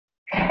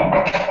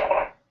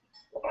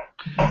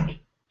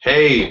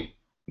Hey,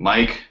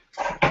 Mike.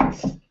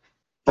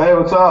 Hey,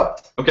 what's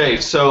up? Okay,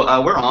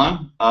 so we're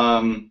on.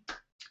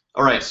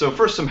 All right, so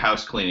first some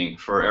house cleaning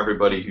for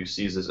everybody who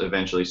sees this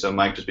eventually. So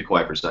Mike, just be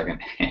quiet for a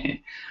second.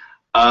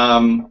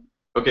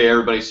 Okay,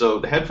 everybody, so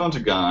the headphones are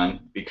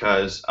gone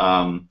because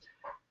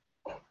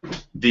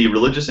the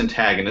religious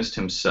antagonist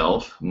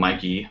himself,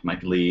 Mike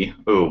Lee.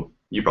 Oh,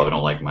 you probably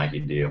don't like Mikey,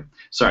 do you?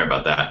 Sorry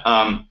about that.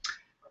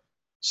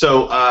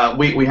 So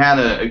we had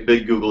a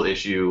big Google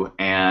issue,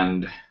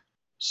 and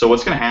so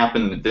what's going to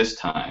happen this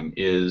time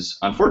is,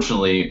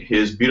 unfortunately,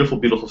 his beautiful,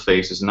 beautiful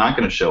face is not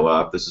going to show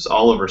up. This is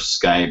all over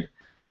Skype,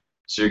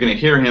 so you're going to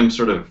hear him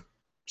sort of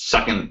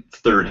second,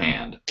 third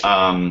hand.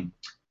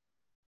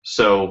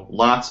 So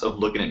lots of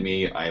looking at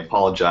me. I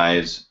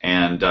apologize.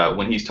 And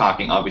when he's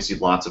talking, obviously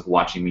lots of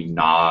watching me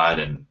nod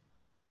and,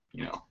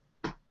 you know,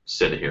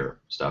 sit here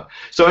stuff.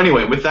 So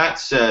anyway, with that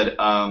said,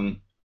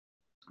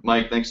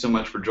 Mike, thanks so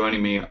much for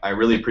joining me. I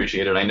really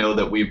appreciate it. I know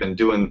that we've been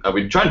trying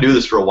to do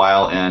this for a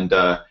while, and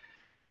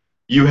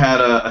you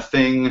had a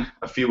thing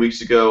a few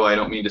weeks ago. I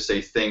don't mean to say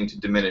thing to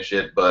diminish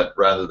it, but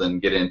rather than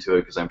get into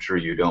it, because I'm sure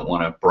you don't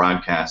want to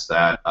broadcast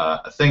that,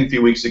 a thing a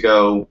few weeks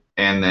ago,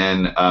 and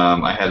then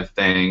I had a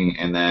thing,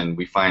 and then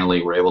we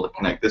finally were able to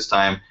connect this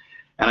time.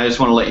 And I just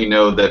want to let you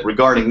know that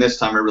regarding this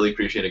time, I really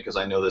appreciate it because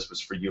I know this was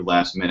for you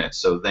last minute.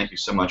 So thank you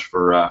so much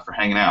for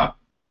hanging out.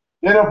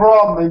 Yeah, no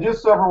problem. And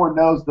just so everyone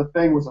knows, the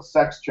thing was a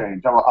sex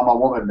change. I'm a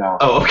woman now.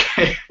 Oh,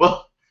 okay.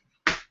 Well,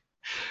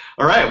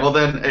 all right. Well,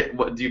 then,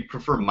 what, do you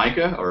prefer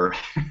Micah or?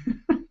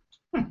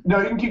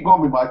 No, you can keep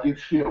calling me Mikey.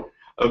 It's cute.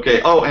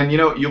 Okay. Oh, and you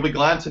know, you'll be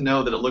glad to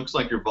know that it looks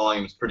like your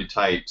volume is pretty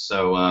tight.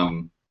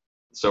 So,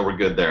 so we're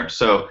good there.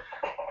 So,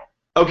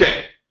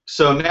 okay.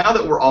 So now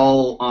that we're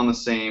all on the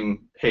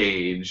same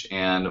page,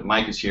 and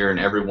Mike is here, and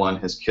everyone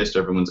has kissed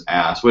everyone's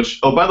ass. Which,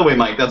 oh, by the way,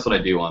 Mike, that's what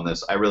I do on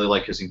this. I really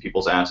like kissing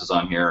people's asses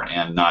on here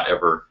and not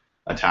ever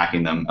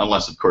attacking them,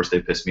 unless, of course,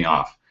 they piss me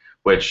off.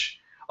 Which.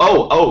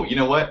 Oh, you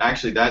know what?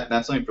 Actually,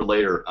 that's something for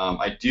later.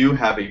 I do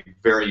have a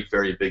very,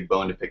 very big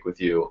bone to pick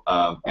with you,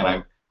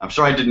 and I'm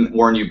sure I didn't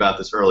warn you about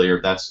this earlier.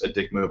 That's a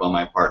dick move on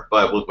my part,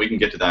 but we can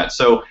get to that.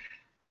 So,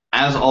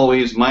 as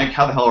always, Mike,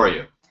 how the hell are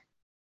you?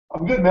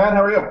 I'm good, man.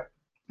 How are you?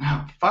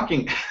 Oh,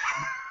 fucking.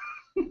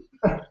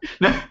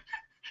 No,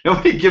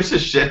 nobody gives a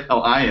shit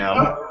how I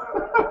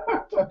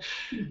am.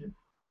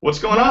 What's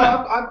going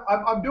on?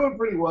 I'm doing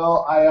pretty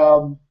well.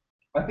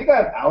 I think I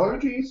have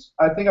allergies.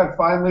 I think I'm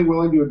finally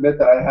willing to admit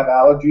that I have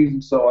allergies,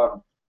 and so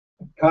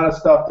I'm kind of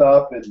stuffed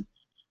up and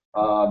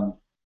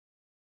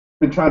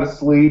been trying to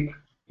sleep,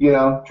 you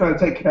know, trying to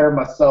take care of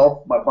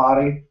myself, my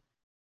body.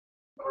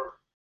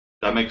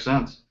 That makes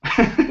sense.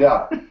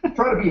 Yeah, I'm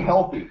trying to be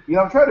healthy. You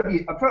know, I'm trying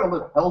to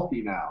live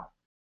healthy now.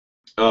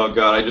 Oh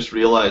God, I just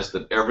realized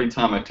that every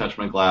time I touch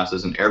my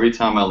glasses and every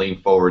time I lean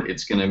forward,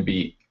 it's going to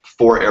be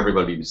for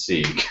everybody to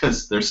see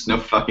because there's no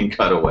fucking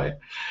cutaway.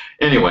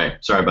 Anyway,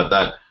 sorry about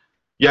that.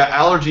 Yeah,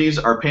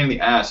 allergies are a pain in the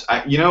ass.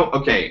 You know,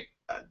 okay,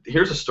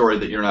 here's a story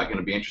that you're not going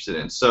to be interested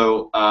in.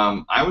 So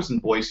I was in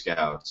Boy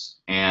Scouts,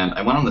 and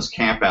I went on this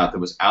camp out that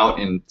was out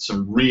in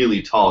some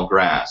really tall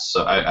grass.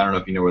 So I don't know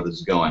if you know where this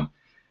is going.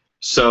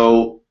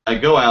 So I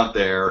go out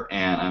there,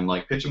 and I'm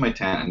like pitching my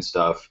tent and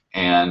stuff,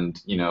 and,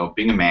 you know,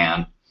 being a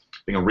man,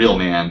 being a real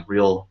man,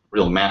 real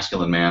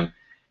masculine man,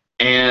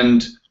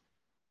 and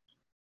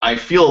I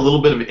feel a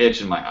little bit of an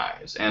itch in my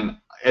eyes. And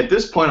at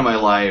this point in my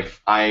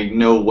life, I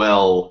know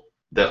well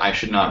that I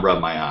should not rub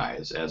my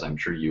eyes, as I'm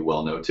sure you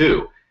well know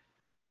too.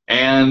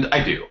 And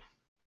I do.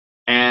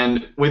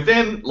 And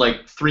within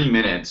like 3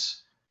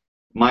 minutes,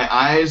 my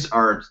eyes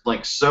are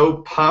like so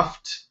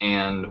puffed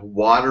and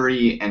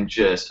watery and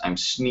just I'm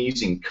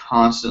sneezing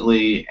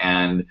constantly,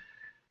 and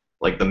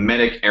like the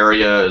medic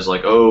area is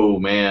like, oh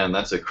man,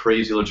 that's a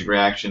crazy allergic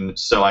reaction.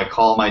 So I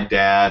call my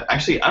dad.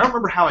 Actually, I don't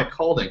remember how I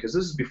called him because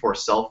this is before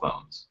cell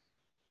phones.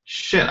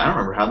 Shit, I don't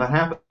remember how that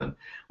happened.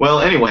 Well,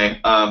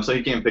 anyway, so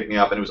he came and picked me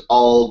up, and it was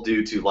all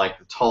due to like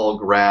the tall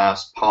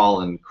grass,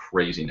 pollen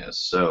craziness.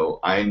 So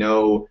I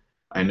know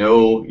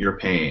your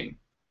pain.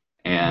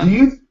 And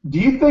Do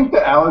you think the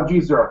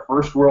allergies are a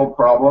first world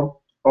problem,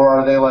 or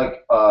are they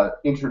like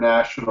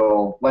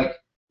international? Like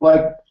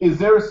is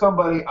there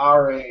somebody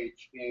our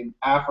age in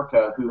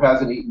Africa who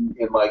hasn't eaten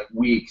in like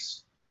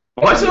weeks?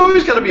 Why is it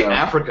always got to be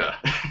Africa?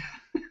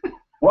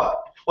 What?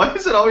 Why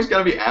is it always got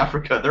to be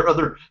Africa? There are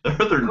other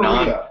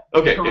Korea.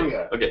 Okay,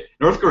 Korea. Okay,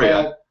 North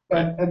Korea.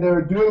 And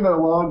they're doing their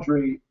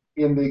laundry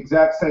in the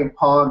exact same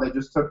pond they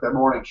just took their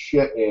morning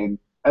shit in,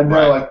 and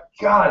they're like,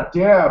 God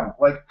damn,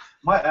 like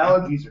my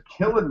allergies are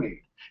killing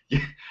me,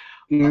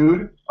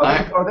 dude.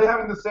 Are they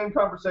having the same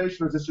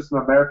conversation, or is this just an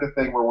American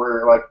thing where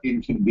we're like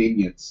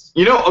inconvenienced?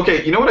 You know,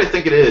 okay, you know what I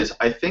think it is?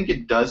 I think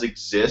it does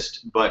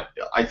exist, but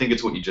I think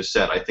it's what you just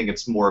said. I think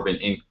it's more of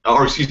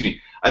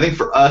I think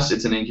for us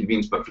it's an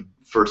inconvenience, but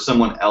for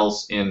someone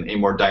else in a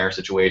more dire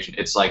situation,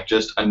 it's like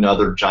just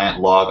another giant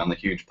log on the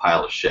huge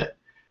pile of shit.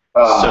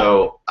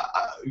 So,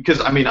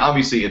 because I mean,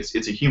 obviously it's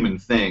a human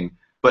thing,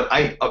 but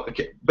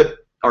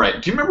all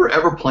right. Do you remember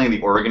ever playing the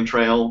Oregon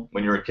Trail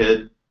when you were a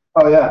kid?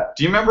 Oh yeah.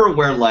 Do you remember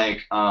where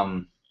like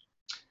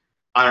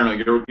I don't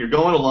know, you're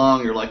going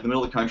along, you're like in the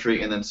middle of the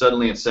country, and then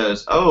suddenly it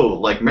says, oh,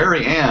 like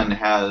Mary Ann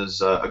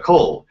has a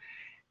cold.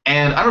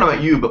 And I don't know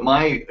about you, but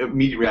my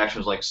immediate reaction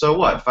was like, so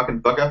what? Fucking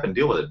buck up and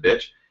deal with it,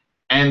 bitch.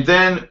 And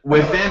then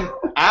within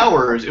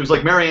hours, it was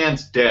like Mary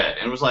Ann's dead.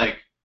 And it was like,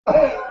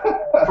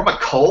 from a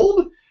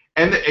cold?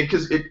 And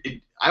because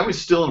I was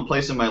still in a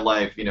place in my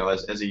life, you know,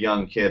 as a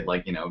young kid,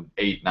 like, you know,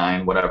 8,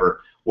 9,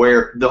 whatever,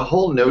 where the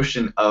whole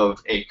notion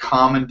of a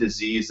common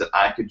disease that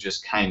I could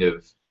just kind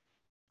of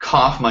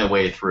cough my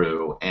way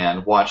through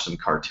and watch some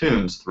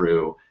cartoons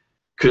through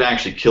could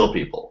actually kill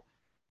people.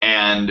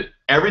 And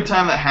every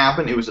time that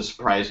happened, it was a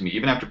surprise to me.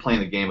 Even after playing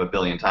the game a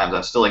billion times, I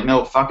was still like,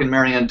 no, fucking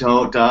Marianne,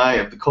 don't die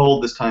of the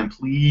cold this time,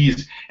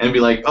 please. And it'd be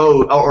like,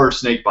 oh, or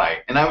snake bite.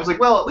 And I was like,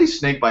 well, at least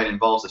snake bite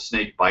involves a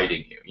snake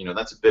biting you. You know,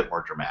 that's a bit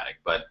more dramatic.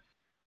 But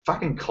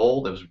fucking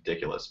cold, it was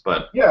ridiculous.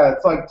 But yeah,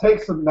 it's like,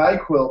 take some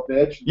NyQuil,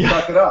 bitch, and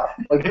suck it up.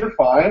 Like, you're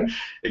fine.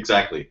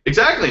 Exactly.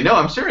 Exactly. No,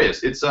 I'm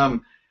serious. It's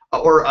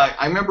or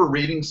I remember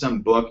reading some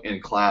book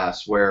in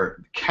class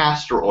where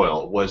castor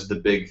oil was the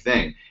big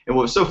thing. And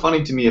what was so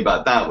funny to me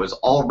about that was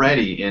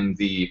already in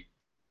the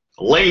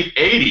late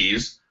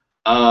 80s,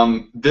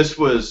 this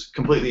was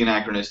completely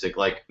anachronistic.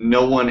 Like,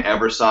 no one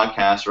ever saw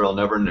castor oil,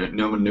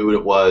 no one knew what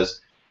it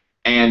was.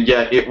 And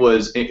yet it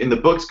was, in the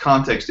book's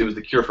context, it was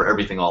the cure for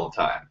everything all the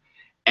time.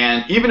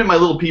 And even in my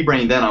little pea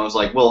brain then, I was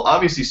like, well,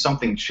 obviously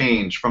something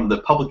changed from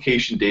the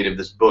publication date of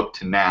this book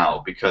to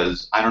now,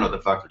 because I don't know what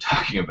the fuck they're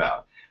talking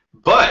about.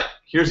 But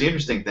here's the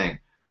interesting thing.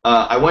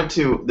 I went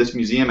to this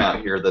museum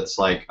out here that's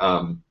like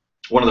one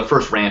of the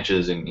first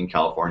ranches in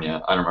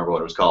California. I don't remember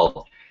what it was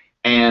called.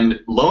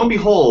 And lo and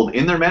behold,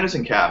 in their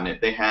medicine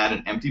cabinet, they had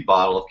an empty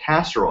bottle of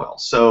castor oil.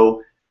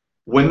 So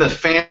when the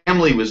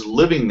family was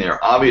living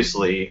there,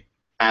 obviously,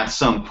 at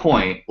some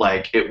point,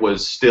 like, it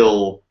was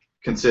still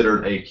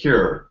considered a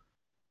cure.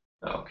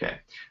 Okay.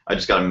 I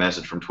just got a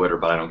message from Twitter,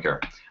 but I don't care.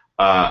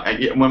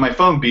 When my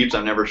phone beeps,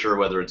 I'm never sure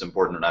whether it's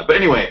important or not. But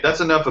anyway,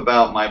 that's enough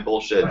about my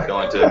bullshit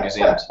going to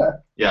museums.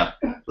 Yeah.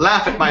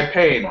 Laugh at my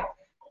pain.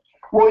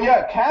 Well,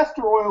 yeah,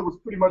 castor oil was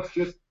pretty much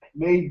just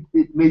made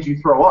you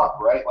throw up,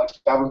 right? Like,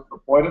 that was the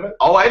point of it?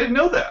 Oh, I didn't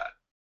know that.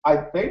 I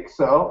think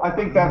so. I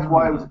think that's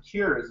why it was a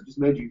cure, is it just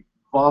made you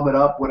vomit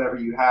up whatever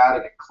you had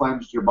and it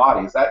cleansed your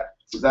body. Is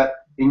that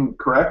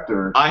incorrect,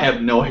 or? I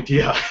have no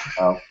idea.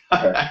 Oh,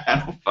 okay.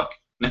 I don't fucking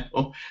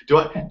know. Do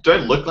I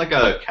look like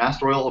a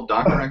castor oil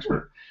doctor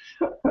expert?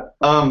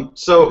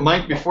 So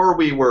Mike, before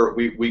we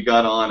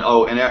got on,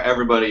 oh, and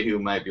everybody who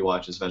might be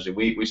watching, especially,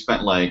 we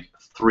spent like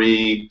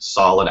 3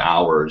 solid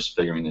hours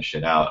figuring this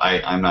shit out.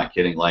 I'm not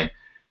kidding. Like,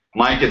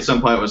 Mike at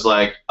some point was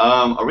like,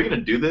 are we gonna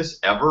do this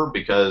ever?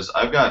 Because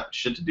I've got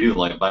shit to do,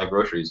 like buy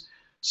groceries.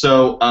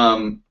 So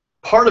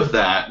part of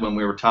that, when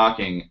we were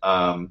talking,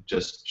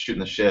 just shooting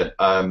the shit,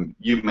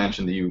 you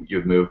mentioned that you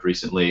had moved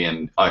recently,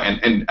 and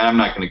I'm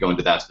not going to go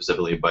into that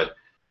specifically, but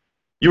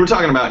you were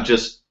talking about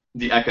just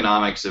the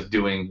economics of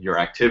doing your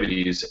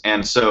activities,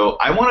 and so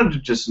I wanted to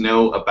just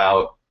know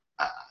about,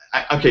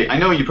 okay, I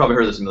know you probably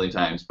heard this a million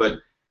times, but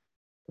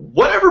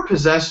whatever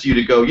possessed you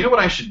to go, you know what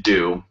I should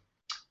do?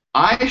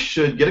 I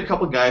should get a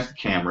couple of guys with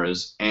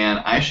cameras, and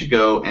I should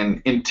go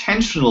and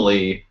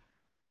intentionally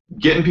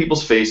get in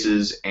people's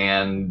faces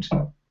and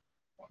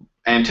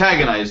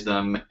antagonize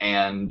them,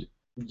 and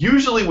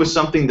usually with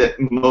something that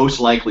most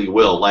likely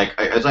will. Like,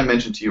 as I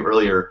mentioned to you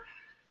earlier,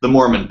 the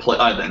Mormon plate,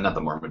 not the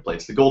Mormon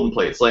plates, the golden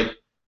plates. Like,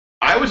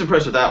 I was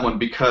impressed with that one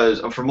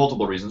because, for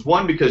multiple reasons.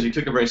 One, because you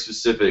took a very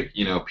specific,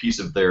 you know, piece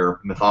of their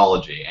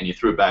mythology and you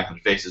threw it back in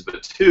their faces.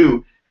 But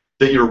two,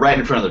 that you're right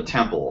in front of their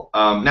temple.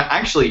 Now,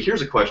 actually,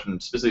 here's a question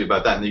specifically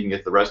about that, and then you can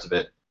get the rest of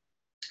it.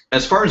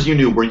 As far as you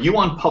knew, were you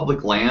on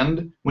public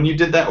land when you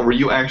did that, or were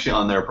you actually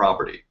on their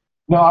property?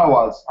 No, I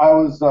was. I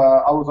was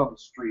on the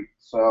street.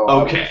 So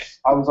okay.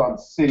 I was on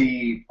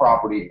city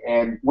property,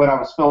 and when I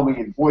was filming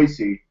in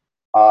Boise,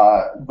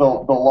 the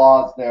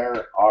laws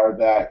there are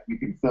that you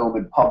can film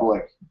in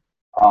public,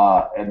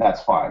 and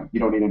that's fine. You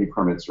don't need any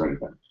permits or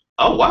anything.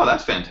 Oh wow,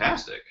 that's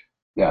fantastic.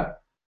 Yeah.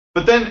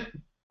 But then,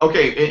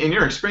 okay, in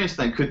your experience,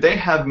 then, could they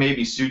have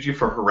maybe sued you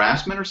for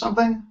harassment or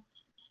something?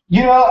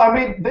 You know, I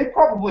mean, they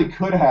probably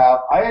could have.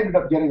 I ended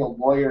up getting a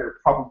lawyer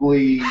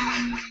probably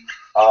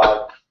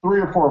 3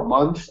 or 4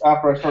 months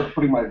after I started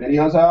putting my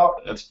videos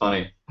out. That's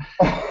funny.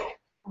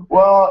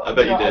 Well, I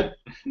bet you did.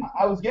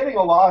 I was getting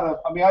a lot of,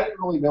 I mean, I didn't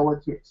really know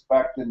what to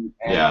expect, and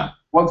yeah.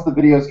 Once the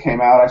videos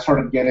came out, I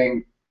started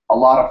getting a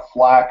lot of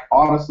flack,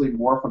 honestly,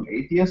 more from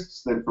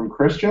atheists than from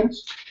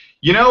Christians.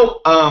 You know,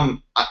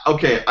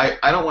 okay,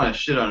 I don't want to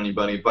shit on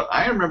anybody, but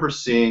I remember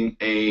seeing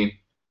a,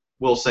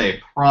 we'll say,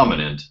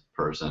 prominent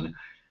person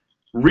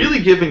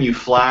really giving you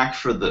flack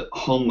for the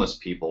homeless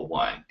people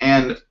one.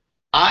 And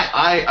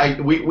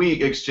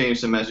we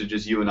exchanged some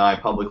messages, you and I,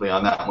 publicly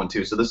on that one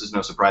too, so this is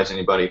no surprise to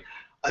anybody.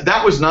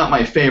 That was not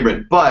my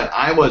favorite, but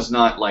I was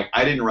not like,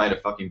 I didn't write a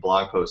fucking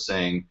blog post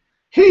saying,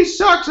 he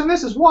sucks and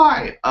this is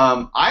why.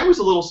 I was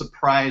a little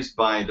surprised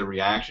by the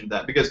reaction to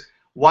that, because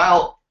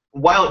while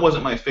it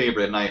wasn't my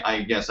favorite, and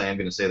I guess I am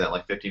going to say that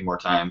like 15 more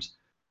times,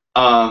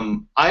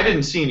 I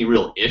didn't see any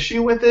real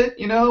issue with it,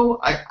 you know?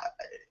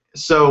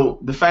 so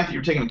the fact that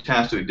you're taking a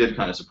task to it did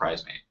kind of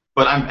surprise me.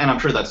 But I'm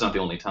sure that's not the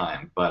only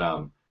time. But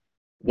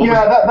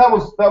Yeah, that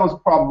was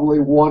probably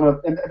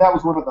and that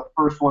was one of the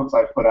first ones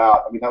I put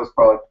out. I mean, that was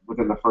probably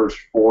within the first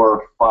 4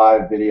 or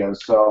 5 videos.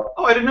 So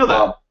oh, I didn't know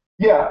that.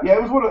 yeah,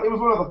 it was one of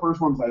the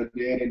first ones I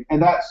did,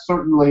 and that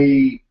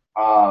certainly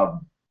I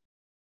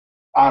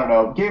don't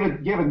know gave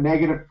a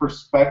negative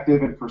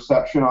perspective and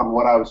perception on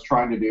what I was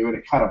trying to do, and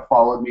it kind of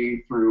followed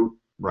me through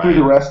the Right.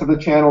 rest of the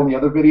channel and the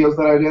other videos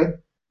that I did.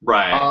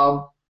 Right.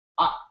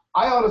 I,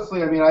 I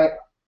honestly, I mean,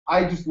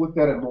 I just looked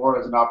at it more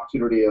as an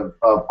opportunity of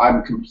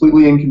I'm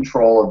completely in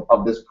control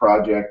of this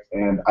project,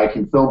 and I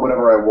can film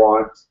whatever I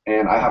want,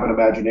 and I have an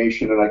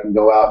imagination, and I can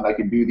go out and I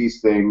can do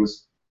these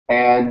things.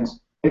 And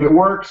if it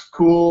works,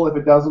 cool. If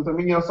it doesn't, I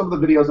mean, some of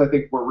the videos I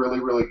think were really,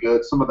 really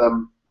good. Some of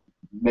them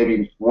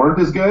maybe weren't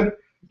as good,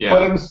 Yeah.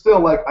 but it was still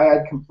like I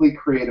had complete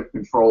creative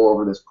control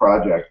over this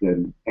project,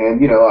 and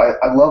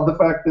I love the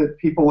fact that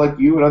people like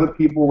you and other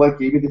people like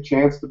gave me the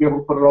chance to be able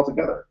to put it all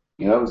together.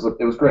 It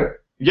was great.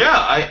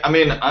 Yeah, I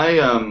mean,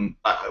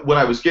 what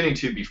I was getting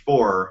to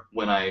before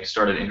when I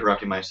started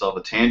interrupting myself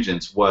with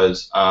tangents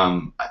was,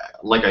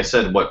 like I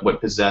said, what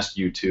possessed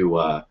you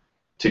to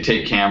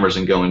take cameras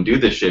and go and do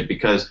this shit?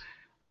 Because,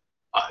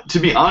 to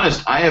be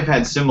honest, I have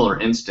had similar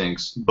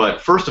instincts. But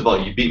first of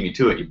all, you beat me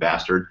to it, you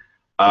bastard.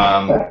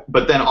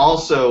 But then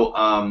also,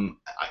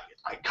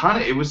 I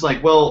kind of, it was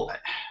like, well,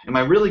 am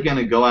I really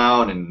gonna go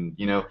out and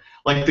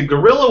like the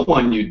gorilla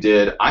one you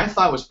did, I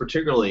thought was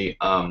particularly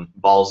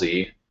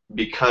ballsy.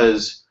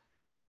 Because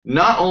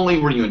not only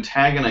were you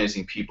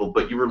antagonizing people,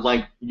 but you were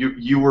like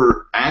you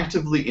were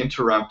actively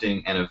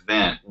interrupting an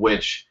event,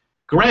 which,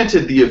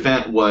 granted, the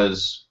event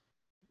was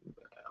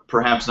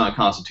perhaps not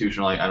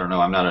constitutional. I don't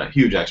know. I'm not a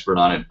huge expert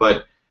on it,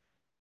 but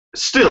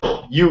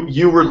still,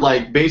 you were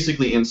like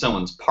basically in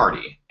someone's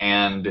party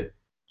and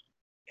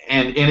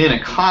in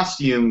a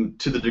costume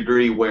to the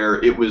degree where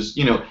it was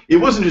it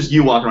wasn't just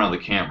you walking around the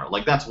camera.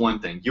 Like that's one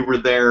thing. You were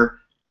there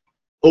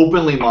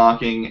openly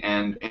mocking,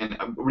 and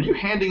were you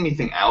handing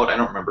anything out? I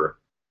don't remember.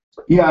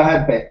 Yeah, I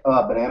had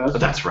bananas. Oh,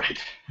 that's right.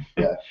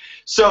 Yeah.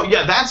 So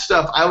yeah, that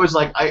stuff. I was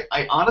like,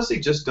 I honestly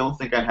just don't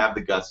think I'd have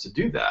the guts to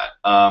do that.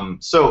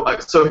 So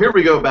here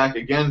we go back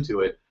again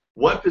to it.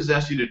 What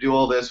possessed you to do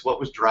all this?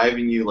 What was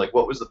driving you? Like,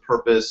 what was the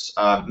purpose?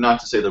 Not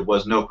to say there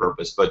was no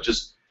purpose, but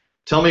just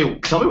tell me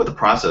what the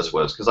process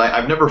was, because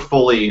I've never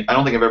fully. I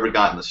don't think I've ever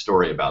gotten the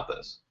story about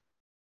this.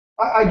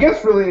 I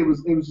guess really it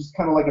was just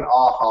kind of like an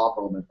aha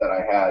moment that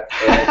I had,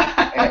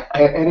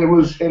 and it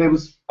was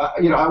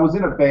I was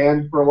in a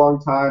band for a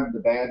long time. The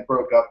band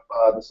broke up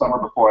the summer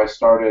before I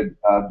started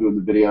doing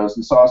the videos,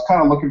 and so I was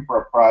kind of looking for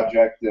a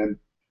project, and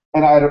I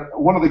had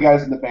one of the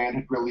guys in the band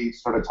had really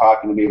started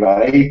talking to me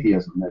about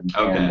atheism, and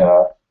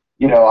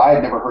I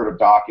had never heard of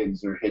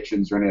Dawkins or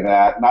Hitchens or any of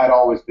that, and I'd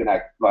always been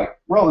like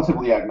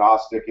relatively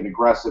agnostic and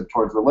aggressive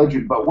towards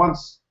religion, but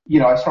once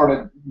I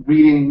started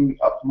reading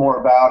more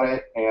about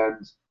it and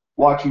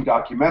watching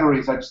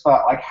documentaries, I just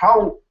thought, like,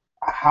 how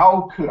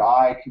could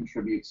I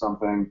contribute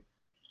something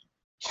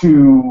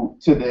to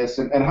this,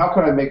 and how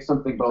could I make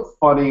something both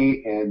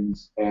funny and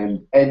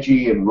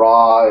edgy and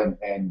raw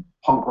and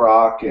punk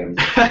rock and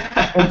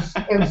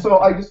so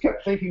I just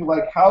kept thinking,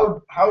 like,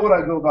 how would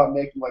I go about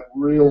making like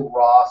real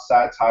raw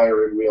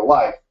satire in real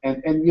life,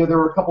 and there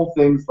were a couple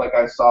things like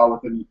I saw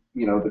within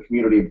the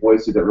community of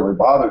Boise that really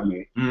bothered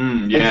me. Yeah.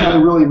 And so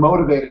it really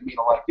motivated me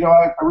to, like,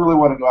 I really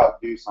want to go out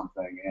and do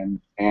something,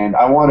 and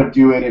I want to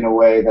do it in a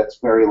way that's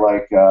very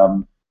like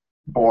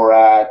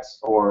Borat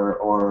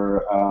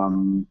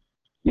or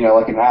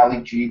like an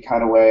Ali G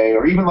kind of way,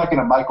 or even like in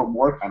a Michael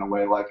Moore kind of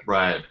way. Like,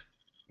 right.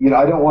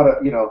 I don't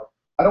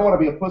want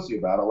to be a pussy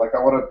about it. Like, I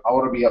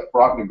want to be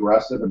upfront and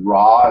aggressive and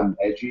raw and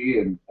edgy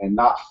and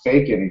not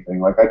fake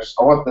anything. Like, I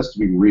want this to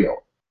be real,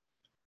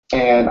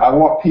 and I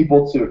want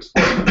people to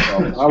explain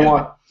themselves. I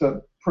want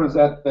to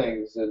present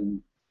things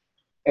and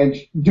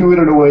do it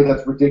in a way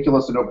that's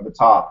ridiculous and over the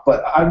top.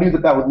 But I knew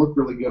that would look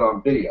really good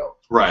on video.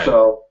 Right.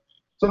 So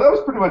that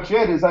was pretty much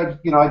it. Is I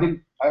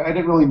didn't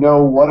really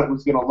know what it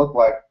was going to look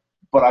like,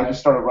 but I just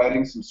started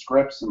writing some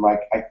scripts, and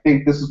like, I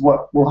think this is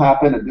what will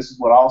happen, and this is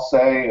what I'll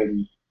say,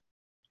 and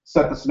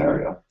set the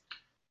scenario.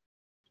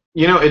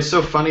 It's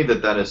so funny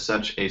that is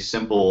such a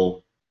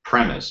simple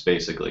premise,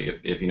 basically,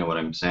 if you know what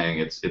I'm saying.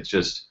 It's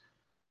just,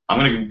 I'm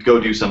going to go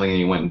do something, and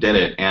you went and did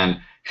it. And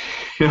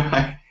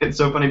it's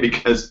so funny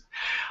because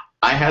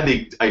I had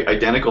the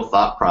identical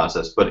thought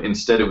process, but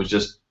instead it was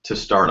just to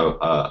start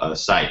a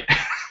site.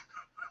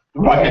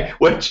 Right.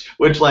 Which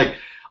like,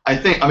 I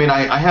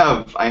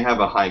have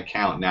a high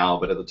count now,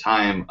 but at the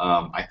time,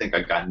 I think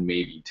I got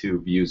maybe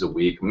 2 views a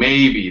week,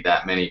 maybe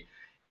that many.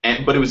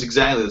 But it was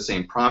exactly the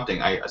same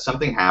prompting.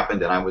 Something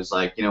happened, and I was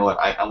like, you know what,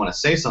 I want to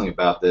say something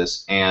about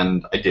this,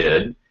 and I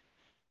did.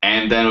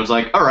 And then it was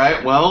like, all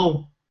right,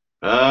 well,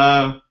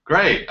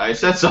 great, I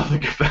said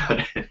something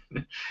about it.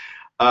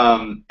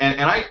 And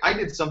I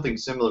did something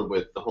similar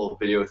with the whole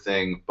video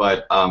thing,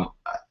 but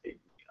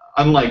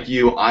unlike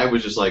you, I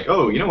was just like,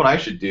 oh, you know what I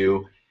should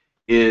do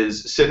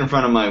is sit in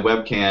front of my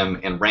webcam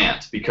and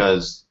rant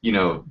because, you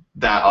know,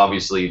 that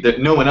obviously that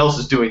no one else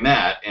is doing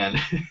that, and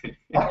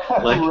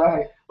like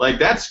right. like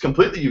that's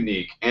completely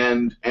unique,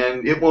 and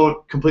it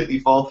won't completely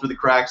fall through the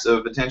cracks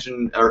of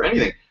attention or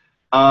anything.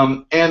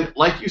 And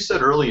like you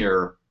said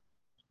earlier,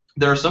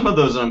 there are some of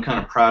those that I'm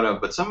kind of proud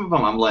of, but some of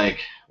them I'm like,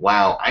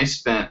 wow, I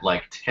spent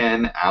like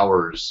 10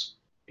 hours,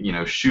 you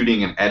know,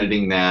 shooting and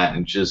editing that,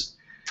 and just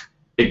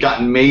it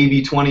got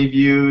maybe 20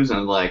 views, and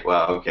I'm like,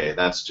 wow, okay,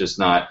 that's just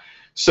not.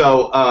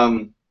 So,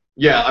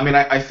 yeah, I mean,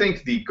 I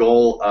think the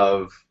goal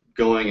of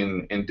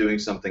going and doing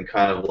something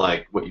kind of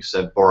like what you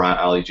said, Borat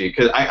Ali G,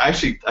 because I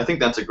think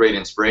that's a great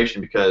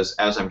inspiration, because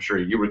as I'm sure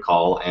you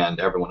recall and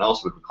everyone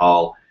else would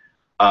recall,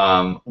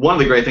 one of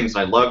the great things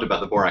I loved about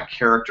the Borat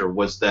character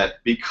was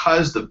that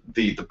because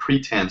the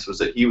pretense was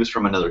that he was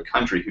from another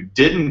country who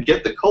didn't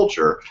get the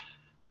culture,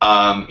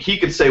 he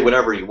could say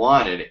whatever he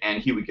wanted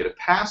and he would get a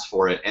pass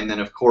for it, and then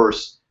of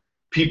course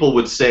people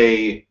would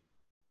say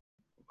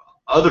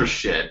other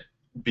shit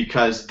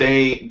because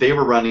they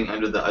were running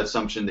under the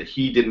assumption that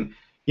he didn't.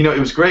 You know, it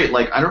was great.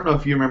 Like, I don't know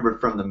if you remember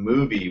from the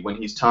movie when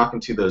he's talking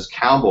to those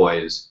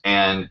cowboys,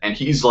 and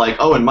he's like,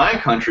 oh, in my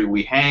country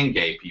we hang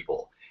gay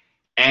people.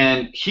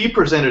 And he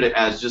presented it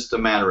as just a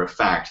matter of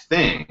fact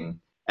thing.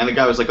 And the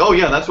guy was like, oh,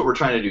 yeah, that's what we're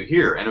trying to do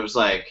here. And it was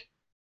like,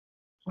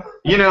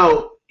 you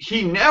know,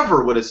 he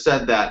never would have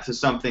said that to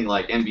something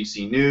like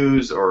NBC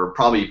News or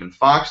probably even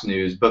Fox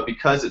News, but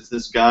because it's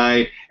this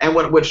guy. And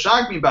what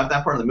shocked me about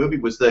that part of the movie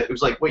was that it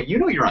was like, wait, you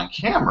know you're on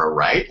camera,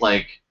 right?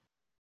 Like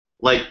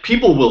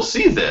people will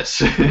see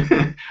this.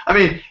 I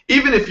mean,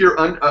 even if you're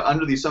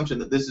under the assumption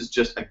that this is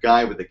just a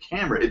guy with a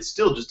camera, it's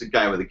still just a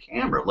guy with a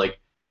camera. Like,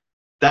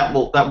 that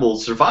will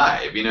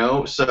survive, you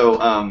know?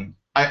 So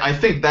I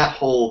think that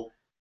whole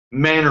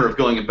manner of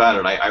going about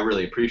it, I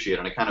really appreciate it.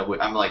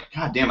 And I'm like,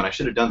 God damn it, I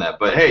should have done that.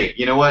 But hey,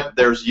 you know what?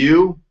 There's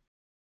you,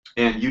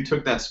 and you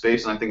took that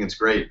space, and I think it's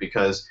great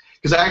because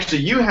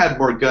actually you had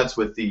more guts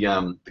with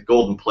the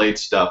golden plate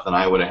stuff than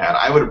I would have had.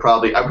 I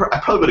probably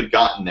would have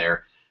gotten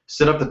there,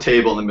 set up the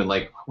table, and then been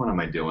like, what am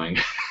I doing?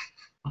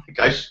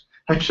 Like,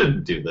 I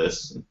shouldn't do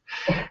this.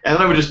 And then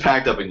I would just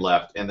packed up and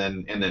left, and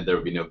then there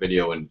would be no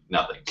video and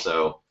nothing.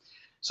 So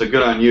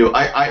good on you.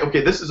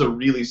 Okay, this is a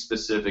really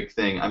specific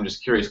thing. I'm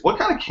just curious. What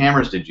kind of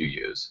cameras did you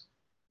use?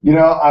 You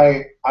know,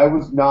 I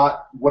was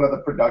not one of the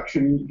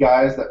production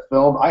guys that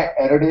filmed. I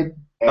edited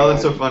and oh,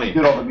 that's so funny.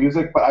 Did all the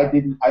music, but I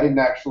didn't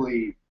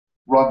actually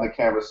run the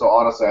camera. So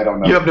honestly, I don't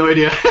know. You have no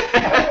idea.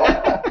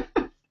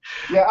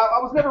 Yeah, I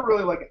was never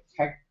really like a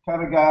tech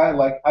kind of guy.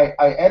 Like I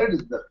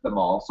edited them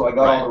all, so I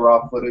got all the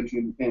raw footage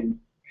and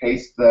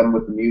pasted them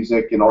with the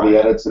music and all the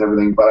edits and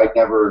everything. But I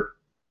never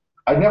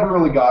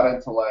really got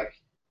into like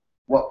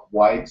what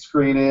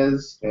widescreen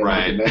is and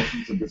the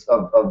dimensions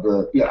of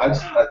the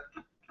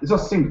it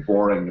just seemed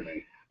boring to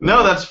me.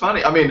 No, that's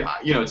funny. I mean,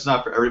 you know, it's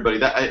not for everybody.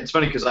 It's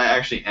funny because I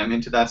actually am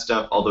into that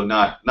stuff, although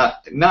not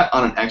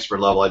on an expert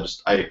level.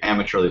 I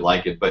amateurly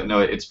like it. But no,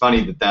 it's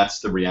funny that that's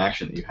the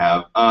reaction that you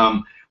have.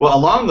 Well,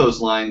 along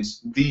those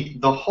lines, the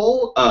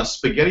whole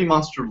spaghetti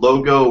monster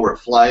logo where it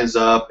flies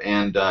up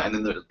and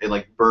then it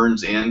like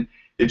burns in.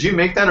 Did you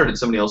make that, or did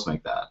somebody else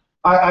make that?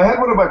 I had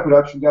one of my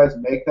production guys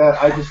make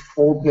that. I just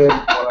told him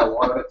what I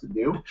wanted it to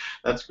do.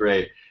 That's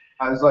great.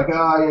 I was like,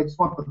 oh, I just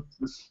want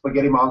the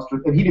spaghetti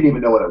monster, and he didn't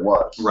even know what it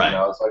was. Right. You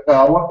know, I was like, oh,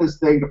 I want this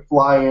thing to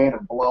fly in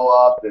and blow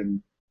up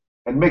and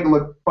make it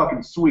look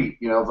fucking sweet.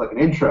 You know, it was like an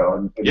intro.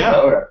 And yeah.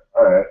 All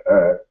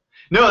right.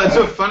 No, that's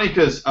so funny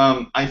because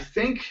I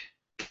think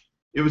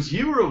it was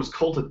you or it was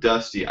Cult of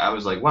Dusty. I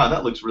was like, wow,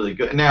 that looks really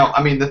good. Now,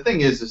 I mean, the thing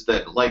is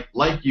that like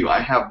you, I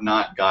have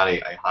not got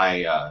a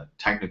high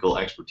technical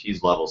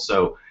expertise level.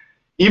 So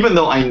even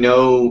though I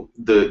know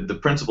the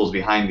principles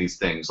behind these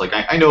things, like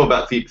I know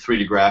about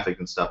 3D graphic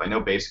and stuff, I know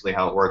basically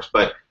how it works,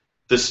 but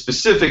the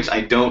specifics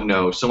I don't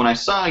know. So when I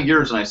saw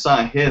yours and I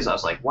saw his, I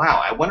was like,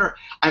 wow, I wonder,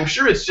 I'm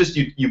sure it's just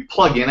you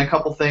plug in a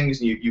couple things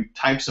and you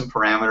type some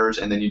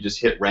parameters and then you just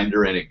hit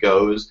render and it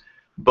goes.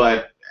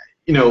 But,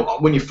 you know,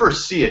 when you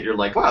first see it, you're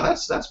like, wow,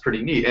 that's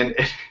pretty neat. And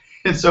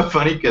it's so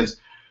funny because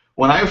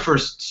when I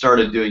first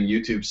started doing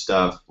YouTube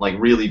stuff, like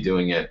really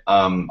doing it,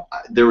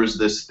 there was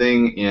this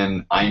thing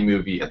in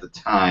iMovie at the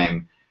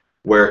time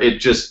where it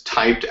just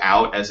typed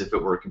out as if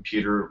it were a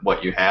computer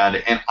what you had,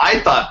 and I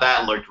thought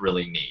that looked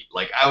really neat.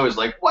 Like, I was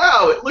like,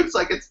 wow, it looks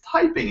like it's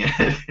typing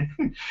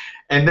it.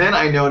 And then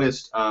I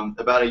noticed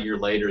about a year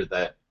later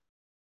that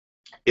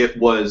it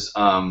was,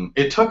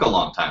 it took a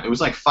long time. It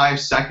was like 5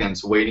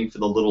 seconds waiting for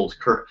the little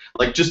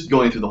like just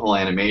going through the whole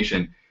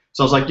animation.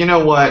 So I was like, you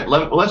know what,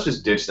 let's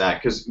just ditch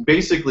that, because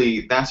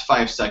basically that's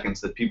 5 seconds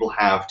that people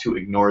have to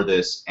ignore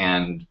this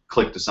and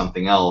click to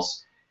something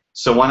else.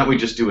 So why don't we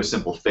just do a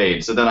simple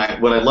fade? So then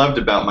what I loved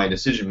about my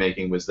decision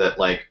making was that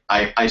like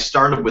I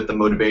started with the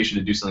motivation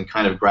to do something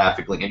kind of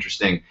graphically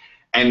interesting,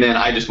 and then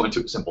I just went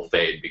to a simple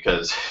fade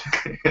because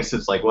it's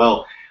just like,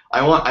 well, I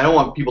don't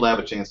want people to have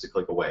a chance to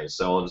click away,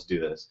 so I'll just do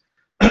this.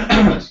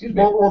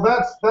 Well,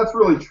 that's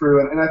really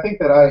true, and I think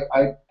that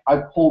I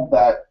pulled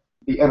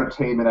the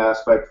entertainment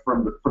aspect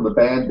from the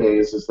band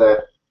days, is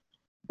that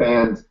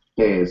band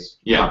days,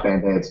 Yeah. not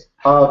Band-Aids,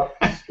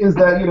 is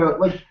that, you know,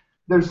 like,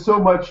 there's so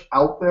much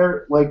out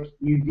there, like,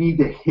 you need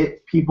to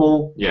hit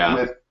people Yeah.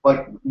 with,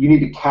 like, you need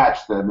to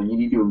catch them and you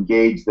need to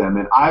engage them,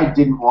 and I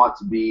didn't want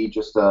to be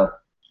just a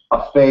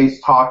face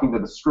talking to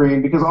the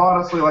screen, because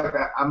honestly, like,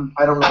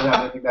 I don't really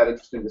have anything that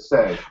interesting to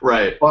say.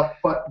 Right. But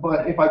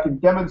if I can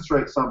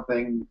demonstrate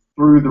something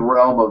through the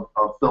realm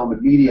of film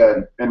and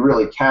media and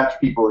really catch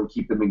people and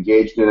keep them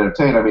engaged and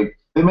entertained, I mean,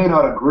 they may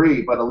not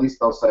agree, but at least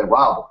they'll say,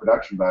 wow, the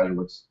production value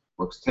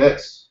looks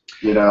tits.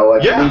 You know,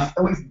 like, Yeah.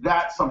 at least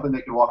that's something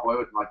they can walk away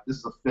with, and, like, this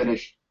is a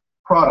finished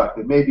product.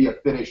 It may be a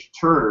finished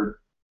turd,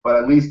 but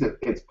at least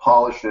it's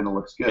polished and it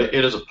looks good.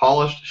 It is a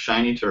polished,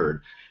 shiny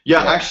turd.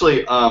 Yeah, Yeah.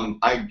 actually,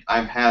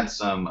 I've had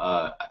some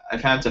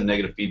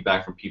negative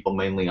feedback from people,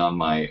 mainly on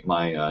my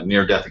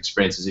near-death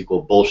experiences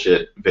equal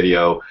bullshit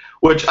video,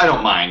 which I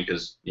don't mind,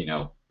 because, you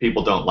know,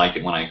 people don't like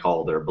it when I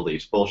call their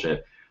beliefs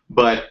bullshit.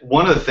 But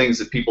one of the things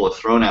that people have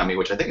thrown at me,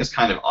 which I think is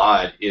kind of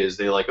odd, is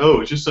they're like, oh,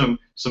 it's just some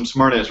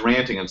smart-ass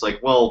ranting. And it's like,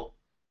 well,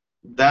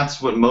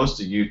 that's what most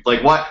of you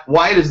like.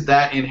 Why does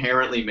that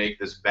inherently make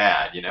this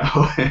bad? You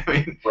know,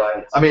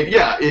 Right. I mean,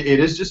 yeah, it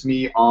is just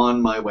me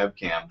on my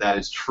webcam. That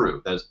is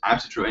true. That is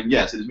absolutely true. And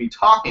yes, it is me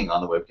talking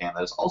on the webcam.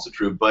 That is also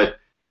true. But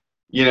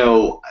you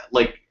know,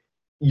 like,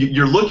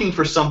 you're looking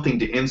for something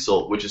to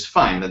insult, which is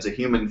fine. That's a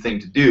human thing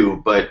to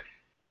do. But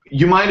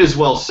you might as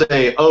well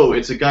say, oh,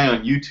 it's a guy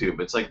on YouTube.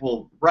 It's like,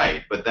 well,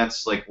 right, but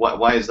that's like,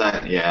 why is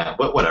that? Yeah,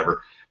 but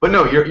whatever. But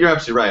no, you're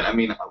absolutely right. I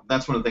mean,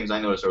 that's one of the things I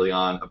noticed early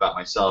on about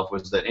myself,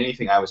 was that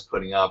anything I was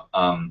putting up,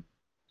 when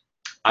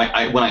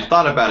I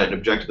thought about it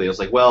objectively, I was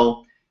like,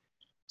 well,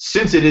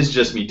 since it is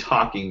just me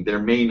talking, there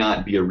may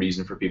not be a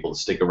reason for people to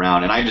stick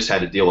around, and I just had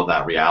to deal with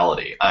that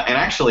reality. And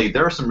actually,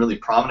 there are some really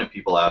prominent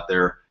people out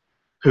there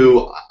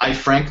who I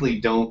frankly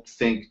don't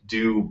think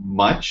do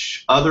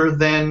much other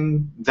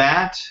than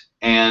that,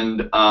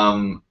 and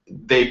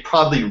they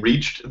probably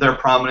reached their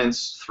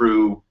prominence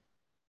through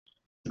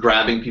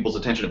grabbing people's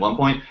attention at one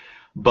point,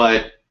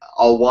 but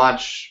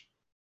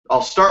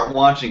I'll start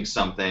watching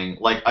something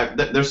like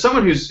there's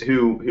someone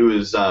who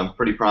is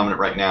pretty prominent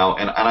right now,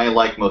 and I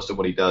like most of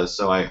what he does,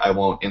 so I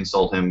won't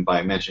insult him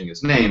by mentioning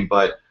his name,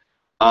 but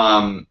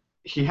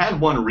he had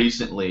one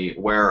recently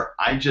where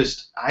I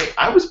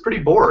was pretty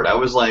bored. I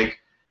was like,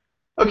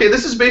 okay,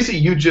 this is basically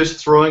you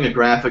just throwing a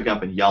graphic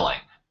up and yelling,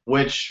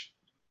 which,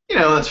 you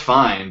know, that's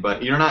fine,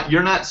 but you're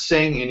not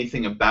saying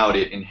anything about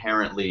it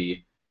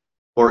inherently,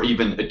 or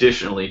even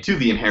additionally to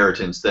the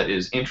inheritance, that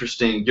is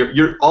interesting.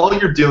 All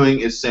you're doing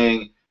is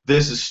saying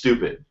this is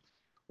stupid,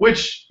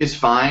 which is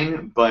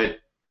fine, but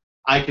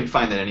I can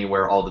find that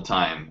anywhere all the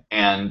time,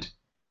 and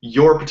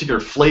your particular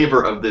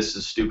flavor of this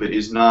is stupid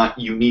is not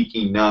unique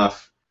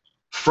enough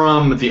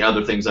from the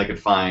other things I could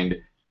find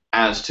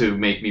as to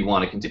make me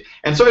want to continue.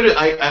 And so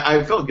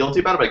I felt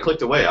guilty about it, but I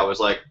clicked away. I was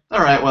like, all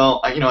right, well,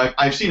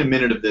 I've seen a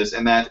minute of this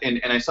and that, and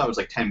I saw it was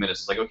like 10 minutes.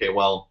 It's like, okay,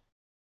 well,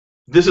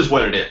 this is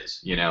what it is,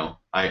 you know.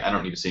 I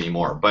don't need to see any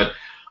more. But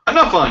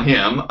enough on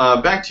him.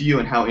 Back to you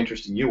and how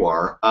interesting you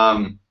are.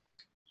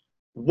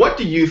 What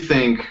do you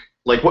think?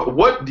 Like,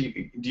 what do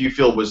you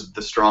feel was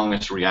the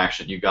strongest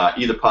reaction you got,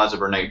 either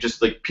positive or negative?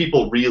 Just like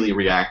people really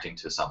reacting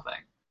to something.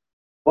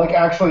 Like,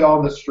 actually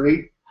on the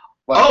street.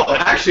 Like,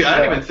 actually, I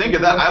didn't even think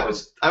of that. I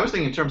was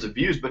thinking in terms of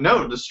views, but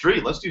no, the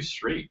street. Let's do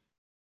street.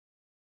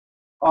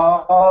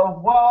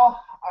 Well,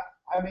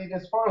 I mean,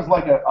 as far as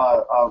like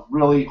a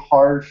really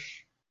harsh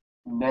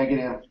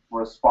negative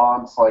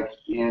response, like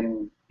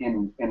in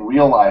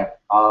real life,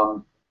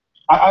 I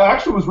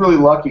actually was really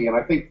lucky, and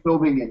I think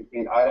filming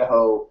in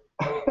Idaho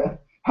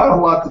had a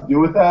lot to do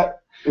with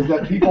that. Is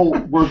that people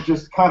were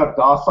just kind of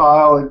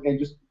docile and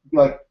just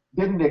like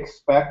didn't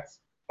expect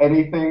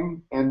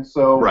anything, and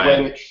so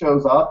when it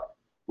shows up,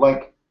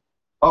 like,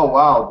 oh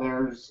wow,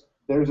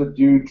 there's a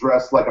dude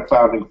dressed like a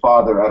founding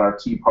father at our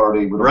tea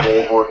party with a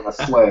bullhorn and a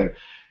slave.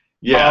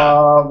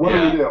 Yeah. What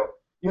do we do?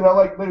 You know,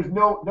 like, there's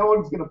no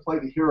one's gonna play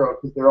the hero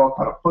because they're all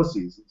kind of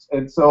pussies.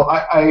 And so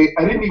I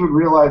didn't even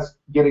realize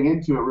getting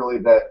into it really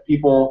that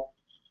people,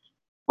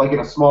 like, in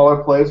a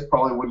smaller place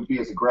probably wouldn't be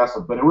as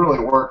aggressive, but it really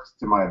worked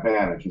to my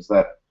advantage. Is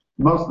that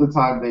most of the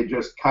time they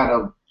just kind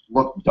of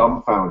look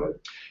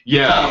dumbfounded.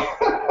 Yeah.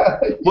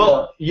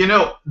 Well, you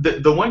know,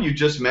 the one you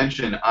just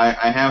mentioned,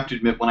 I have to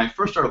admit, when I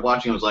first started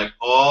watching, I was like,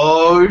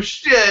 oh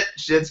shit,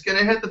 shit's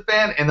gonna hit the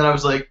fan, and then I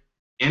was like,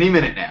 any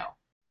minute now,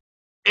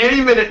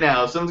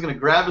 someone's gonna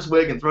grab his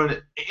wig and throw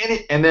it,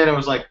 and then I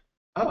was like,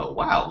 oh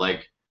wow,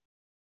 like,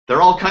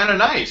 they're all kind of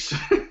nice.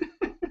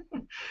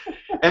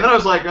 And then I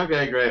was like,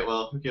 okay, great,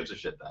 well, who gives a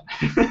shit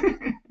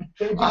then?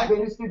 They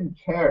just didn't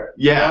care.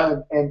 Yeah.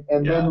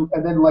 You know?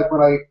 And then like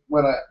when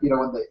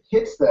it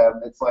hits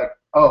them, it's like,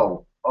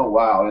 oh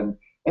wow,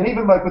 and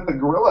even like with the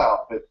gorilla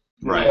outfit,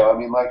 you know, I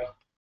mean, like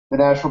the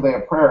National Day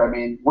of Prayer, I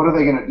mean, what are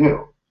they gonna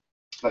do?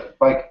 But,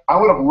 like, I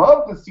would have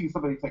loved to see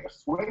somebody take a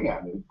swing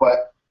at me,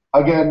 but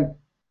again,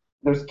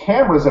 there's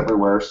cameras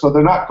everywhere, so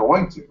they're not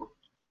going to.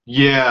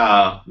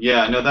 Yeah,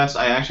 no,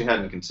 I actually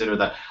hadn't considered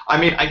that. I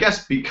mean, I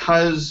guess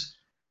because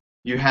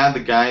you had the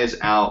guys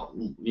out,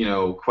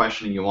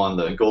 questioning you on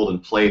the golden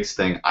plates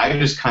thing. I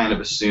just kind of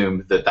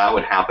assumed that that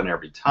would happen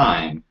every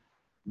time.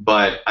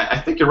 But I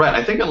think you're right.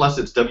 I think unless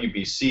it's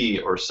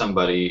WBC or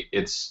somebody,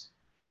 it's,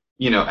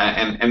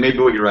 and maybe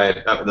what you're right,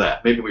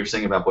 maybe what you're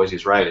saying about Boise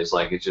is right. Is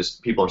like it's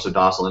just people are so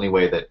docile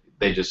anyway that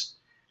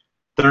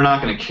they're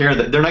not going to care,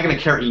 that they're not going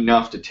to care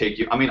enough to take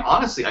you. I mean,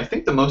 honestly, I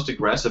think the most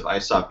aggressive I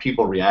saw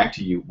people react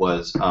to you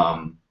was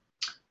the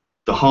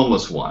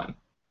homeless one.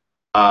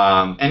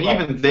 And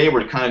Right. even they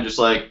were kind of just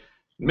like,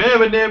 meh,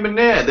 meh, meh, meh,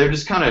 meh. They're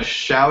just kind of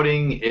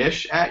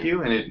shouting-ish at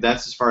you, and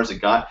that's as far as it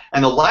got.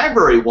 And the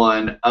library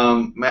one,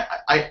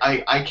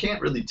 I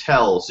can't really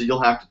tell, so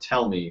you'll have to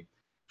tell me.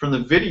 From the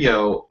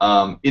video,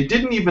 it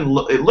didn't even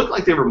look. It looked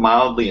like they were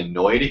mildly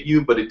annoyed at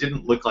you, but it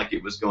didn't look like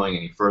it was going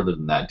any further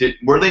than that.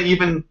 Were they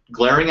even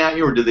glaring at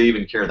you, or did they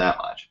even care that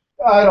much?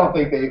 I don't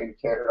think they even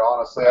cared,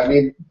 honestly. I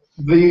mean,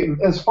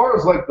 as far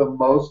as like the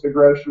most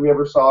aggression we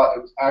ever saw,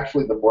 it was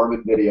actually the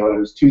Mormon video, and it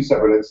was two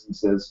separate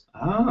instances.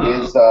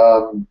 Oh. Is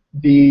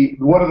the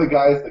one of the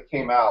guys that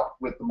came out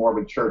with the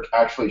Mormon Church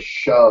actually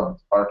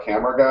shoved our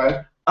camera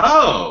guy.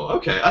 Oh,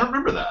 okay. I don't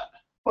remember that.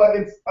 But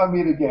I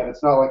mean, again,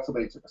 it's not like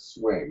somebody took a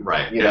swing,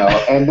 Right. you know.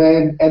 And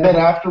then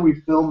after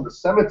we filmed the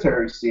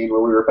cemetery scene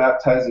where we were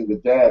baptizing the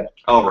dead,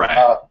 Oh,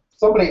 right.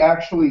 somebody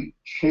actually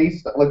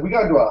chased, like, we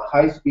got into a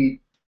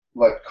high-speed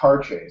like car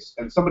chase,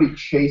 and somebody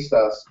chased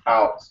us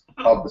out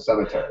of the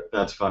cemetery.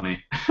 That's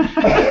funny.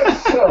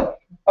 So,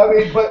 I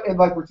mean, and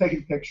like we're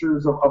taking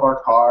pictures of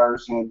our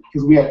cars, and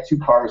because we had 2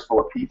 cars full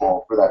of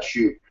people for that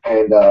shoot,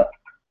 and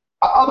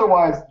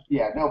otherwise,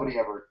 yeah, nobody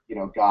ever,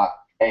 got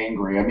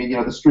angry. I mean,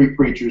 the street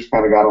preachers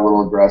kind of got a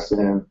little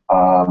aggressive.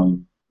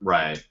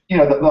 Right.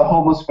 The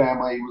homeless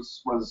family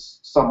was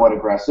somewhat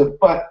aggressive,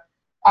 but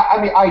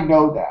I mean, I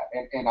know that,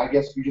 and I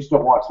guess you just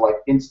don't want to like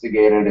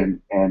instigate it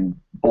and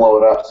blow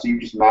it up. So you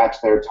just match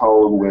their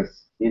tone with,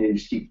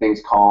 just keep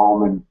things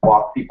calm and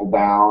walk people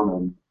down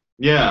and.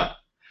 Yeah.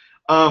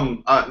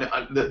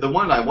 The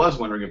one I was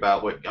wondering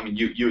about,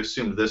 you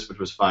assumed this, which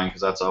was fine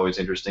because that's always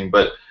interesting.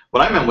 But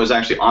what I meant was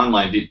actually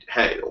online.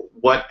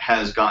 What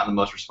has gotten the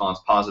most response,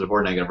 positive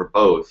or negative, or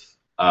both,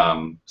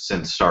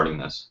 since starting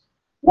this?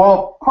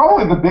 Well,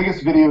 probably the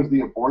biggest video is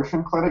the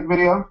abortion clinic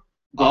video.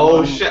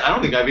 Oh shit! I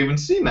don't think I've even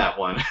seen that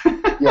one.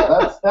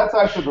 Yeah, that's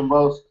actually the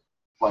most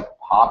like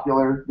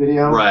popular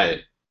video.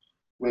 Right.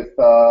 With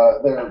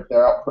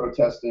they're out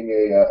protesting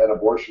an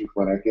abortion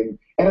clinic, and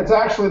it's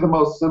actually the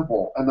most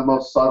simple and the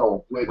most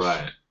subtle,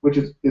 which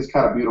is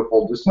kind of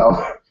beautiful. Just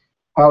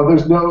how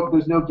there's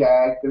no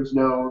gag, there's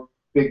no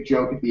big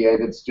joke at the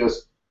end. It's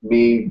just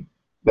me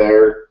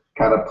there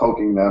kind of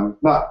poking them,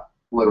 not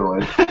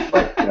literally,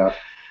 but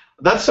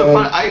That's so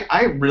fun.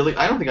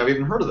 I don't think I've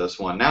even heard of this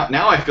one.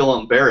 Now I feel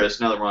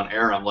embarrassed. Now that we're on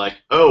air, I'm like,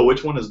 oh,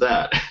 which one is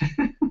that?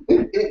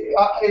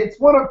 It's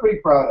one I'm pretty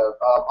proud of.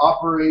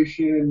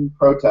 Operation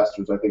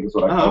Protesters, I think is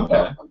what I call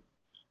it.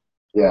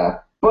 Yeah,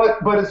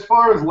 but as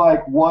far as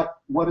like what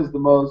is the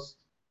most,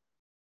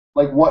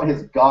 like what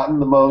has gotten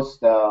the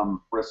most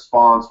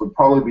response would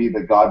probably be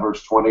the God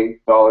verse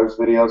 $20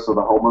 video, so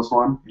the homeless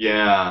one.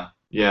 Yeah,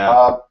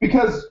 yeah.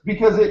 Because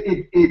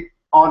it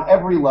on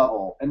every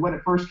level, and when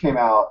it first came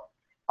out,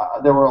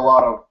 there were a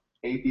lot of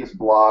atheist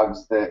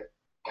blogs that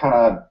kind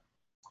of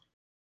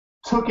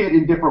took it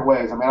in different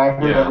ways. I mean, I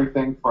heard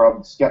everything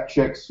from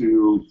skeptics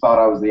who thought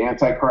I was the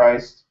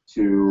Antichrist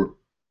to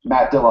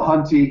Matt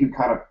Dillahunty, who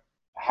kind of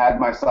had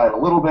my side a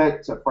little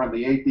bit, to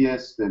Friendly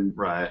Atheist, and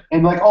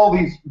like all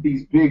these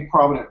big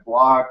prominent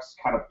blogs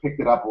kind of picked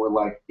it up and were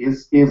like,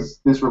 is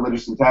this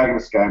religious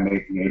antagonist guy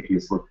making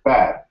atheists look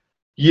bad?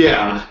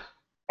 Yeah.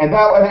 And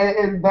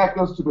that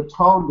goes to the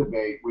tone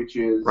debate, which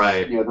is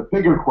the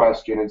bigger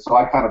question. And so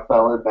I kind of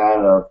fell in that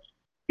of,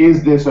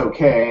 is this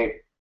okay?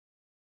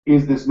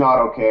 Is this not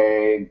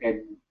okay?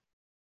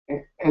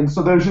 And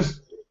so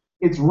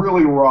it's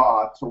really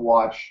raw to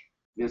watch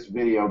this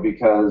video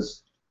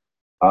because,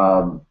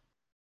 I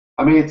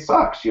mean, it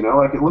sucks,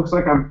 like it looks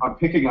like I'm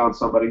picking on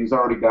somebody who's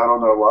already down on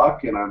their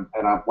luck, and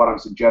what I'm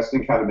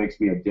suggesting kind of makes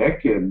me a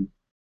dick. And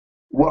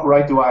what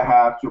right do I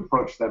have to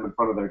approach them in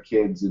front of their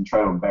kids and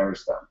try to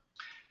embarrass them?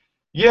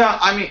 Yeah,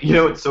 I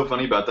mean, what's so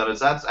funny about that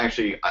is that's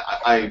actually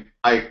I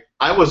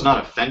was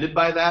not offended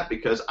by that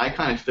because I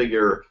kind of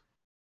figure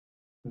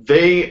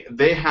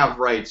they have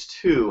rights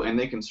too, and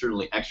they can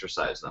certainly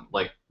exercise them.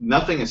 Like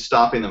nothing is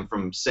stopping them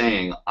from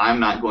saying,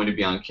 "I'm not going to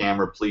be on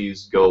camera.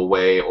 Please go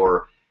away."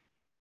 Or,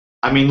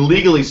 I mean,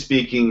 legally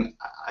speaking,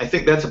 I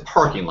think that's a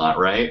parking lot,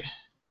 right?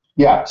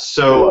 Yeah.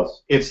 So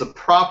it's the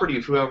property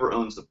of whoever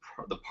owns the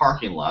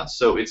parking lot.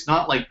 So it's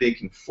not like they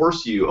can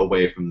force you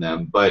away from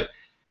them, but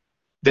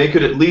they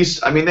could at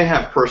least, I mean, they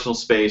have personal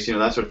space,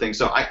 that sort of thing.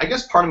 So I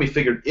guess part of me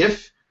figured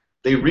if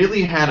they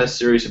really had a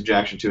serious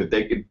objection to it,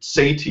 they could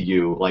say to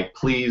you, like,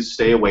 please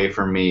stay away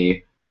from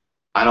me.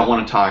 I don't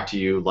want to talk to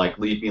you. Like,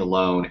 leave me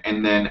alone.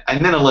 And then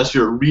unless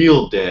you're a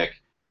real dick,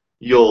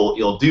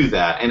 you'll do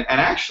that. And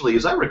actually,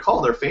 as I recall,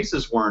 their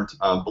faces weren't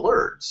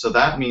blurred. So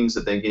that means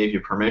that they gave you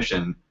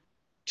permission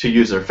to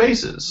use their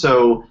faces.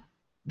 So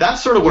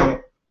that's sort of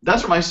where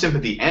that's where my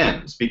sympathy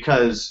ends,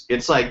 because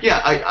it's like,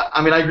 yeah,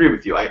 I mean, I agree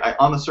with you.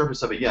 On the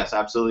surface of it, yes,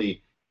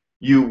 absolutely,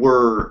 you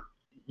were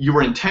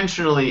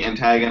intentionally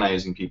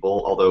antagonizing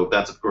people, although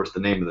that's of course the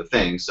name of the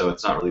thing, so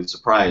it's not really a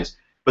surprise.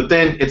 But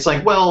then it's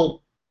like,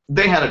 well,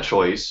 they had a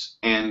choice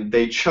and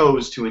they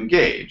chose to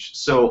engage.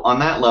 So on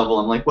that level,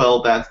 I'm like,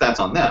 well, that's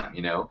on them,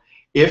 you know.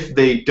 If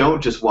they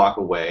don't just walk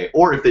away,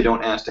 or if they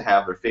don't ask to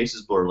have their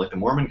faces blurred like the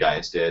Mormon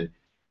guys did,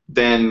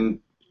 then,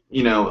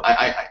 you know,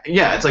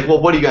 yeah, it's like,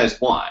 well, what do you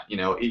guys want? You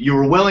know, you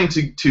were willing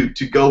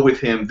to go with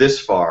him this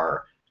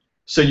far,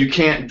 so you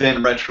can't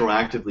then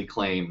retroactively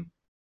claim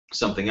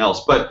something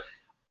else. But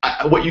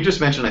what you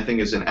just mentioned, I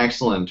think, is an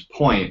excellent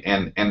point,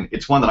 and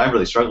it's one that I've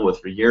really struggled with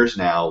for years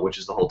now, which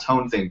is the whole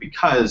tone thing,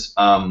 because,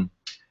 and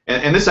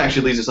this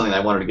actually leads to something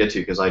I wanted to get to,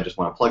 because I just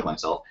want to plug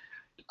myself.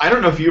 I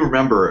don't know if you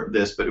remember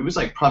this, but it was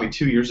like probably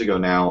 2 years ago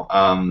now.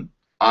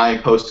 I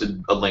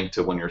posted a link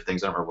to one of your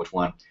things, I don't remember which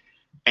one,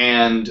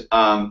 and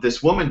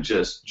this woman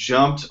just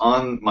jumped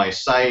on my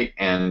site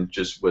and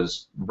just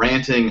was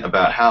ranting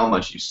about how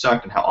much you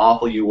sucked and how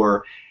awful you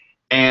were.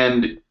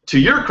 And to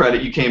your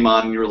credit, you came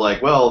on and you were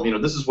like, well, you know,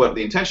 this is what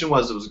the intention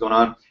was that was going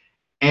on.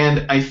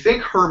 And I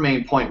think her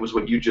main point was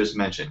what you just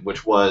mentioned,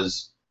 which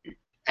was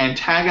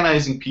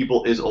antagonizing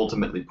people is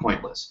ultimately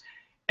pointless.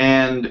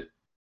 And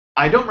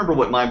I don't remember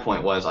what my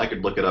point was. I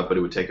could look it up, but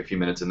it would take a few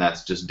minutes, and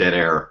that's just dead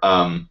air.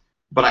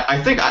 But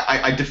I think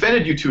I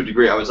defended you to a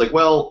degree. I was like,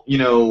 well, you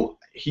know,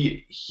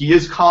 he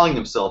is calling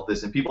himself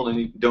this, and people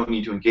don't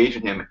need to engage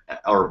in him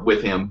or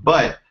with him.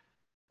 But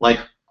like,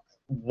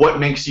 what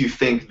makes you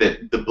think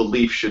that the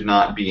belief should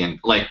not be in,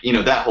 like, you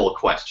know, that whole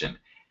question?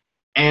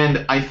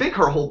 And I think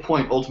her whole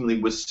point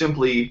ultimately was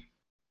simply,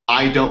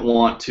 I don't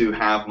want to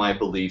have my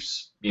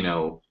beliefs, you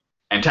know,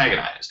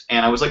 antagonized.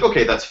 And I was like,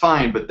 okay, that's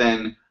fine, but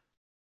then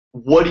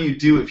what do you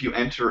do if you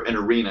enter an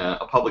arena,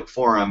 a public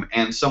forum,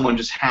 and someone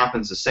just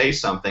happens to say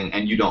something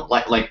and you don't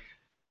like,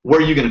 where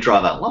are you going to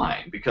draw that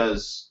line?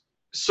 Because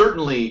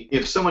certainly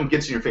if someone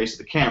gets in your face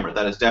with the camera,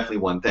 that is definitely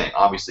one thing,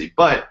 obviously,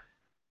 but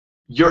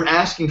you're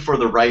asking for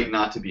the right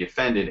not to be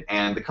offended,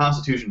 and the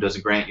Constitution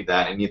doesn't grant you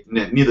that, and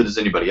neither does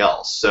anybody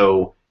else.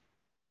 So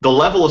the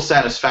level of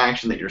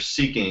satisfaction that you're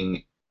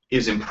seeking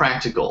is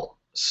impractical.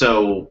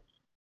 So,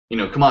 you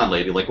know, come on,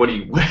 lady, like, what do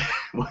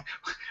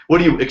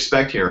you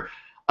expect here?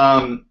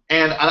 And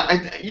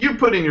you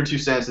put in your 2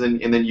 cents,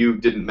 and then you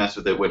didn't mess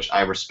with it, which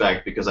I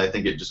respect, because I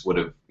think it just would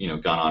have, you know,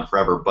 gone on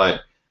forever.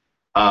 But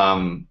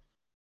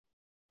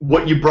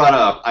what you brought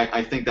up,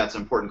 I think that's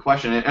an important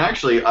question. And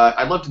actually,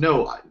 I'd love to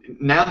know,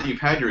 now that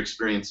you've had your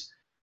experience,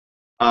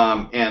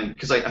 and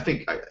because I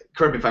think,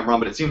 correct me if I'm wrong,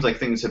 but it seems like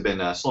things have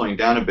been slowing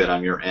down a bit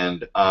on your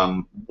end.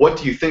 What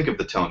do you think of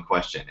the tone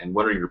question, and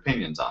what are your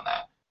opinions on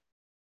that?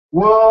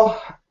 Well,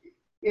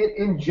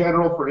 in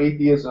general, for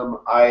atheism,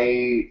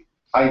 I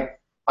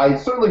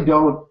certainly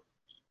don't.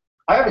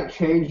 I haven't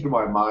changed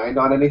my mind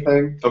on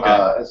anything.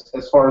 Okay.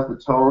 As far as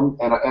the tone,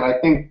 and I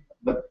think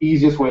the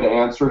easiest way to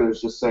answer it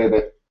is just say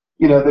that,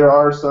 you know, there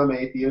are some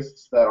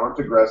atheists that aren't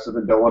aggressive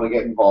and don't want to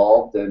get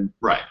involved, and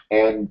right,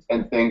 and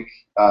think,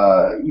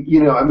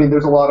 you know, I mean,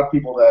 there's a lot of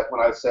people that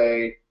when I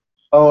say,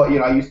 oh, you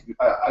know,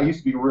 I used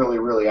to be really,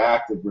 really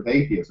active with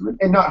atheism,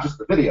 and not just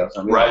the videos.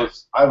 I mean, right.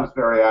 I was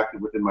very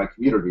active within my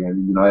community. I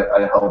mean, you know,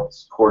 I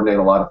helped coordinate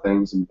a lot of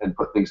things and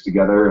put things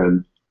together,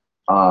 and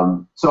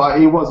so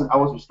I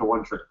wasn't just a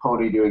one-trick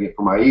pony doing it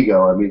for my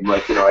ego. I mean,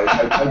 like, you know,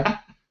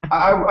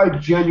 I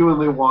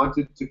genuinely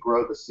wanted to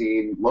grow the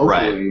scene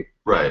locally.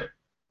 Right.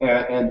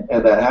 And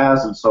that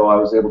has, and so I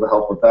was able to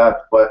help with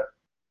that. But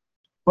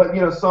you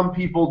know, some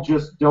people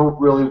just don't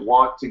really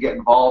want to get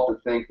involved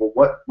and think,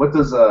 well, what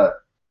does a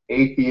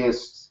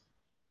atheist,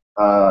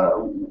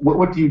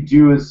 what do you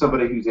do as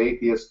somebody who's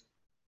atheist,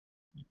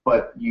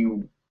 but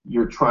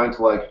you're trying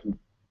to like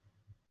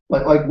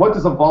what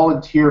does a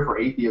volunteer for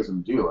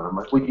atheism do? And I'm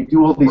like, well, you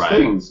do all these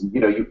things, and, you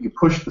know, you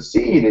push the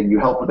scene, and you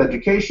help with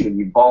education, and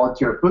you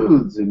volunteer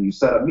booths, and you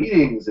set up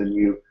meetings, and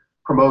you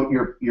promote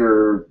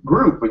your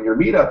group and your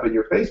meetup and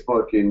your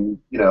Facebook, and,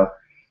 you know,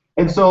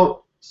 and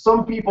so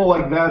some people,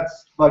 like,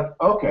 that's like,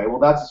 okay, well,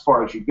 that's as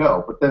far as you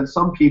go. But then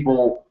some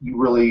people, you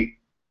really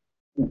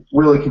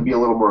can be a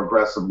little more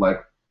aggressive,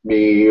 like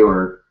me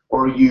or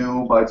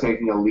you, by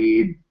taking a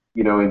lead,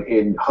 you know,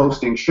 in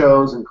hosting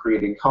shows and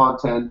creating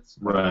content,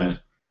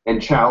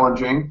 and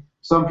challenging.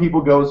 Some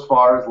people go as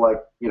far as,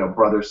 like, you know,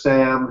 Brother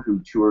Sam, who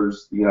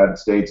tours the United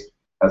States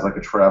as like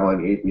a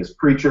traveling atheist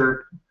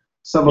preacher.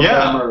 Some of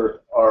them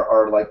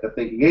are like the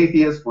Thinking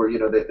Atheist, where, you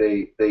know,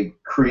 they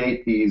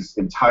create these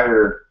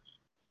entire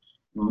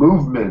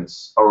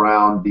movements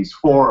around these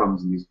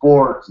forums and these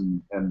boards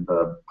and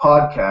the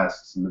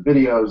podcasts and the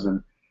videos,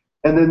 and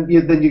then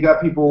you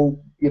got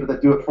people, you know,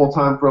 that do it full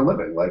time for a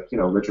living, like, you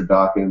know, Richard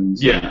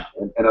Dawkins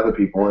and other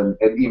people, and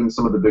even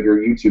some of the bigger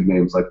YouTube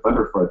names like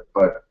Thunderfoot.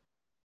 But,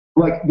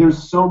 like,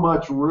 there's so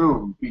much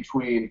room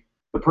between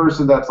the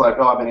person that's like,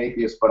 oh, I'm an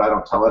atheist, but I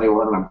don't tell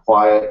anyone, and I'm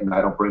quiet, and I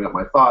don't bring up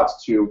my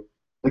thoughts, to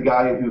the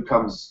guy who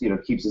comes, you know,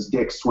 keeps his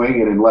dick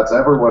swinging and lets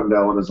everyone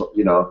know, and is,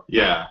 you know.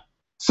 Yeah.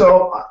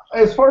 So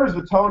as far as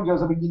the tone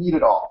goes, I mean, you need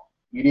it all.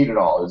 you need it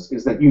all.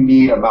 Is that you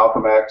need a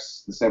Malcolm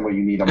X the same way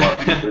you need a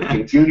Martin Luther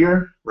King Jr.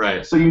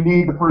 Right. So you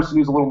need the person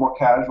who's a little more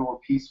casual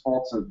and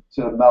peaceful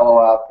to mellow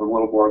out the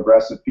little more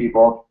aggressive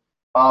people.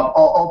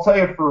 I'll tell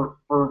you,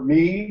 for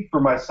me, for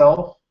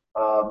myself,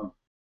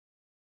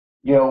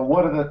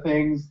 one of the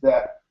things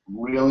that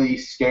really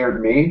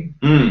scared me.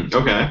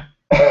 Okay.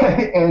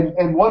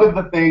 and one of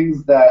the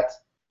things that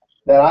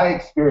I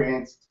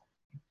experienced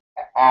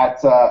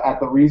at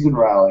the Reason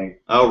Rally.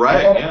 Oh,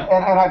 right.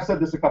 And I've said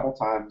this a couple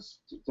times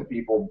to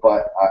people,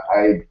 but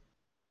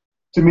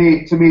to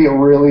me, it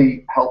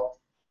really helped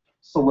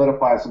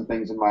solidify some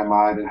things in my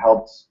mind and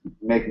helped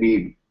make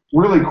me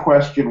really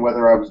question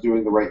whether I was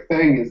doing the right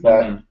thing. Is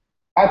that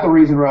at the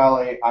Reason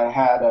Rally, I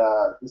had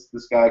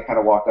this guy kind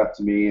of walked up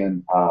to me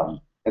and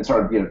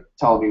started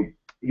telling me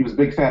he was a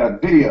big fan of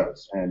the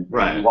videos and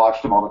he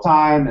watched them all the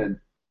time and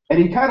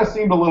he kind of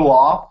seemed a little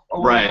off a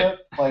little bit,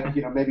 like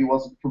maybe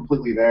wasn't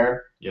completely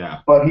there.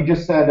 Yeah. But he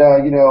just said,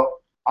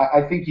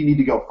 I think you need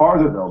to go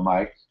farther though,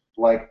 Mike.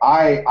 Like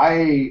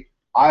I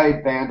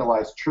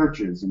vandalize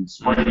churches and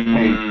spray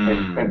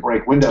paint and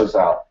break windows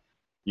out.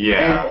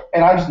 Yeah.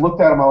 And I just looked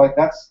at him. I'm like,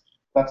 that's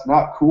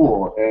not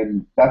cool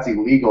and that's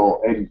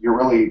illegal and you're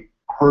really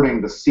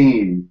hurting the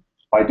scene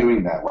by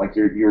doing that. Like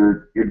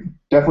you're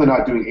definitely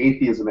not doing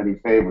atheism any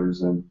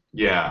favors. And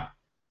yeah.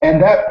 And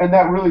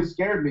that really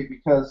scared me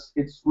because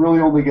it's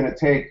really only going to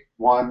take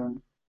one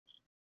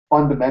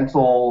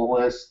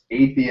fundamentalist,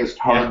 atheist,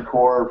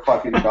 hardcore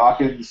fucking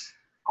Dawkins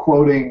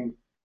quoting,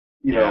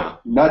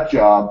 nut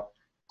job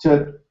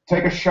to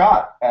take a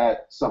shot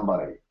at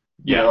somebody.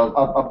 Yeah.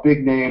 A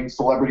big name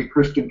celebrity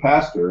Christian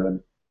pastor and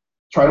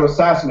try to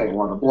assassinate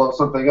one or blow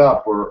something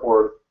up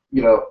or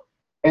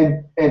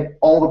and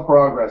all the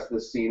progress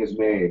this scene has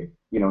made,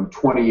 in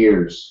 20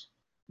 years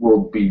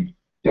will be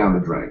down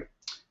the drain.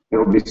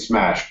 It'll be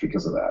smashed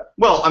because of that.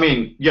 Well, I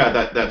mean,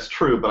 yeah, that's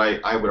true,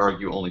 but I would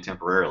argue only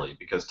temporarily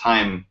because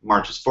time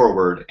marches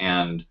forward,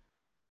 and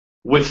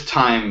with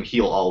time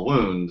heal all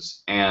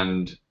wounds.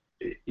 And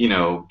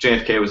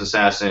JFK was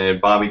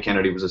assassinated, Bobby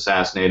Kennedy was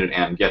assassinated,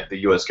 and yet the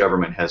U.S.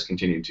 government has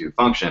continued to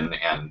function,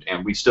 and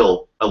we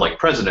still elect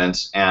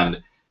presidents.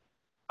 And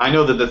I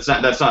know that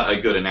that's not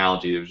a good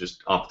analogy. It was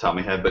just off the top of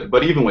my head.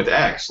 But even with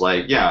X,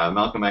 like, yeah,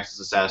 Malcolm X is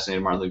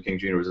assassinated, Martin Luther King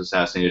Jr. was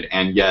assassinated,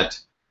 and yet.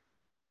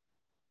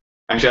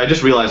 Actually, I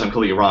just realized I'm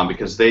completely wrong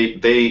because they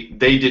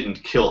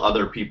didn't kill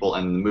other people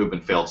and the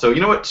movement failed. So you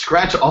know what?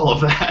 Scratch all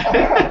of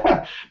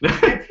that.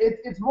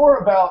 it's more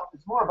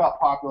about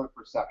popular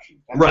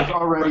perception, and there's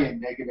already a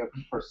negative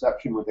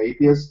perception with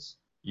atheists.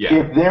 Yeah.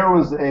 If there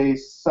was a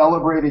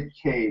celebrated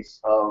case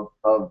of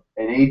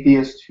an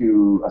atheist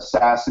who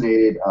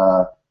assassinated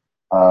a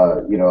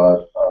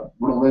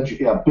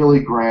Billy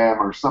Graham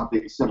or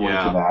something similar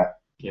to that,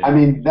 I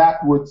mean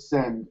that would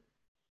send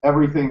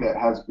everything that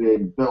has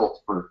been built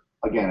for.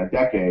 Again, a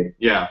decade.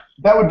 Yeah.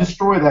 That would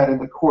destroy that in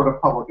the court of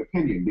public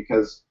opinion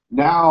because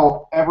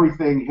now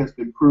everything has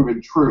been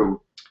proven true.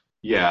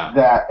 Yeah.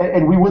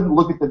 And we wouldn't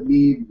look at the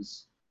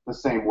memes the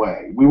same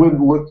way. We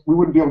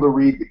wouldn't be able to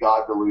read the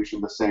God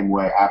Delusion the same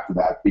way after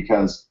that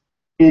because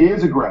it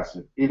is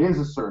aggressive, it is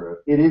assertive,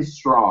 it is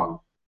strong,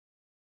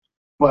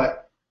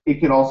 but it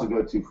can also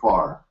go too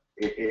far.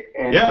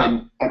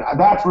 And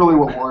that's really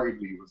what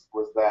worried me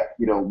was that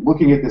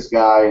looking at this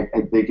guy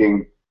and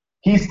thinking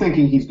he's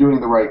doing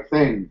the right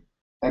thing.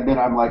 And then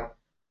I'm like,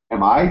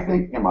 am I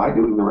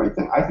doing the right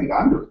thing? I think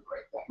I'm doing the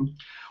right thing.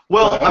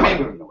 Well,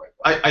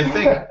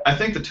 I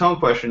think the tone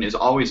question is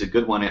always a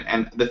good one.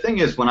 And the thing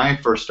is, when I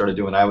first started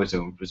doing what I was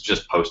doing, was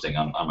just posting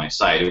on my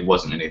site. It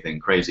wasn't anything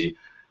crazy.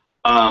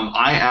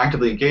 I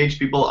actively engaged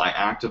people. I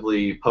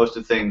actively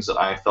posted things that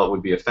I felt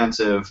would be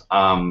offensive.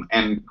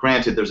 And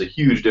granted, there's a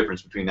huge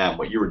difference between that and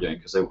what you were doing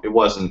because it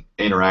wasn't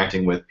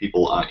interacting with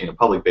people in a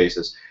public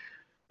basis.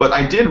 But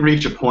I did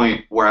reach a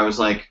point where I was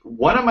like,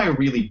 what am I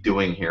really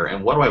doing here,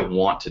 and what do I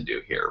want to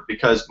do here?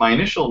 Because my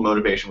initial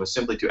motivation was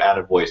simply to add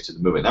a voice to the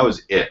movement. That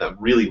was it. That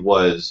really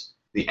was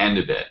the end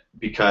of it,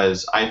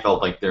 because I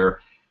felt like the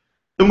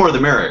more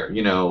the merrier,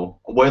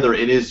 whether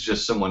it is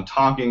just someone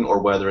talking or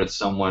whether it's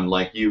someone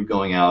like you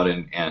going out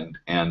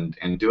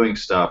and doing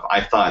stuff.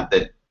 I thought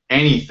that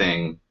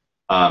anything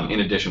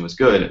in addition was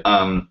good.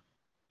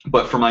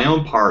 But for my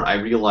own part, I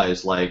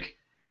realized, like,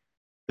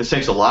 this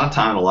takes a lot of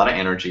time, a lot of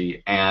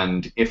energy,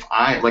 and if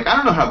I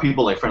don't know how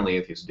people like Friendly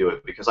Atheists do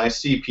it, because I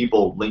see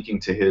people linking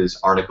to his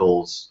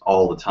articles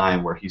all the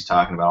time where he's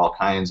talking about all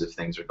kinds of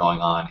things that are going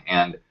on,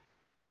 and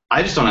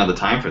I just don't have the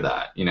time for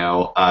that,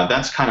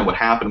 That's kind of what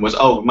happened was,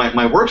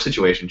 my work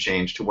situation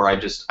changed to where I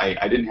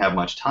didn't have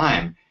much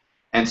time,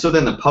 and so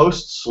then the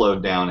posts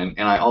slowed down,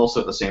 and I also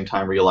at the same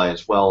time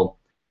realized, well,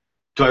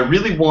 do I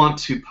really want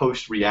to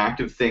post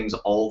reactive things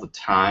all the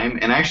time?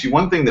 And actually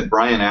one thing that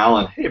Brian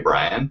Allen, hey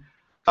Brian,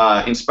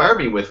 inspired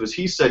me with was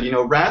he said,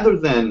 rather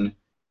than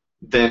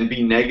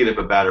be negative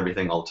about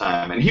everything all the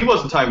time, and he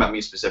wasn't talking about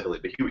me specifically,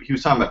 but he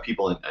was talking about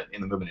people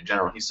in the movement in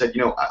general. He said,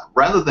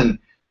 rather than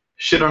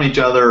shit on each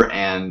other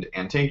and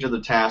take each other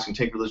to task and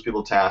take religious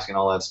people to task and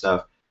all that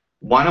stuff,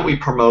 why don't we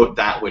promote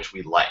that which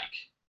we like?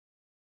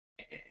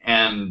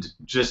 and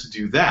just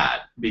do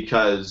that,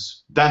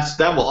 because that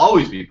will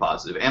always be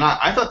positive. And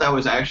I thought that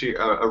was actually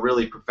a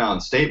really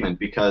profound statement,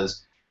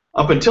 because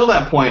up until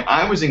that point,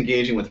 I was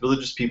engaging with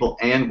religious people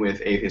and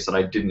with atheists that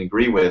I didn't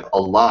agree with a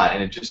lot,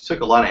 and it just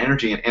took a lot of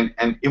energy,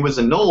 and it was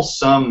a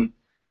null-sum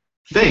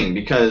thing,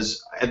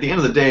 because at the end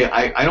of the day,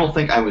 I don't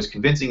think I was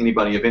convincing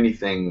anybody of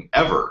anything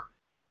ever.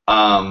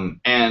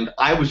 And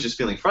I was just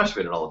feeling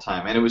frustrated all the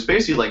time, and it was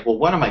basically like, well,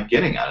 what am I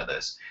getting out of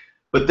this?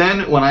 But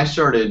then when I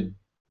started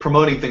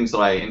promoting things that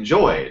I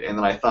enjoyed and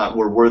that I thought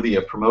were worthy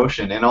of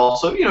promotion, and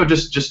also,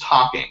 just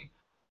talking,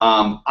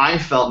 I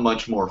felt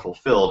much more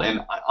fulfilled.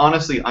 And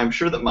honestly, I'm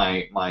sure that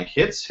my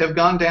hits have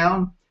gone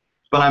down,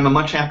 but I'm a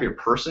much happier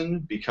person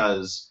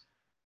because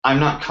I'm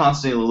not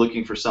constantly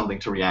looking for something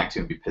to react to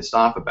and be pissed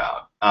off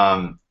about.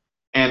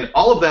 And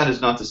all of that is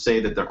not to say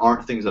that there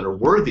aren't things that are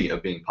worthy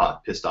of being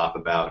pissed off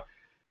about,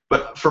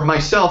 but for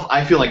myself,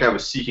 I feel like I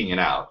was seeking it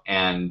out,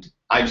 and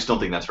I just don't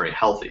think that's very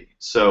healthy.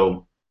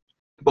 So,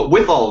 but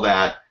with all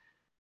that,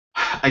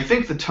 I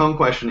think the tone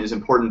question is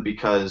important,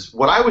 because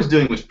what I was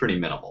doing was pretty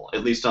minimal,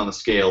 at least on the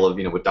scale of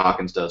what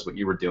Dawkins does, what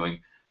you were doing.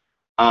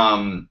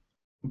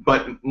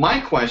 But my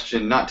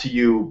question, not to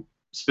you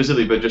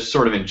specifically, but just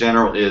sort of in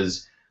general,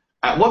 is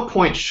at what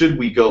point should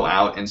we go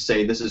out and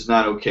say this is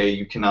not okay,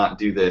 you cannot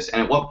do this,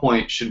 and at what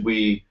point should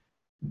we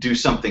do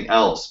something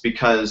else?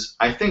 Because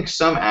I think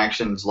some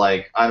actions,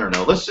 like, I don't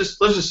know, let's just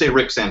say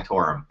Rick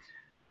Santorum,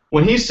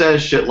 when he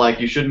says shit like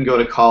you shouldn't go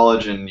to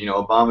college and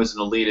Obama's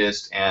an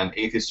elitist and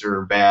atheists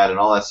are bad and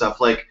all that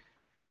stuff, like,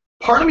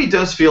 part of me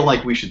does feel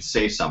like we should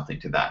say something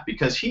to that,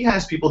 because he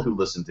has people who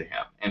listen to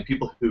him and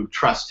people who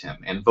trust him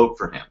and vote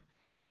for him.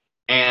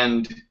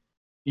 And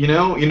you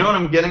know what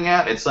I'm getting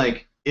at? It's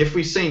like, if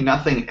we say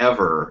nothing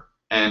ever,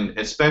 and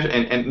especially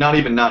and not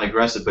even not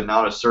aggressive, but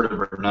not assertive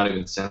or not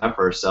even stand up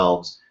for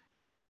ourselves,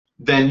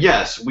 then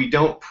yes, we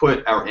don't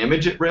put our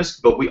image at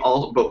risk, but we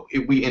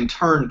in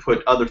turn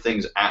put other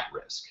things at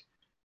risk.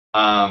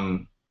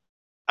 I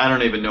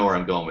don't even know where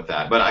I'm going with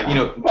that, but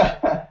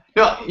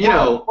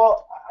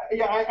Well,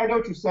 yeah, I know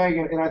what you're saying,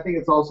 and I think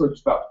it's also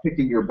just about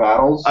picking your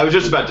battles. I was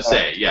just about to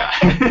say, yeah.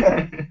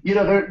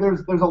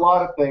 There's a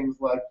lot of things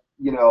like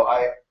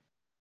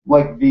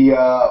like the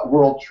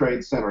World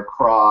Trade Center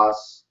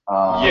cross.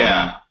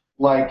 Yeah.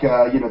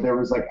 There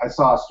was I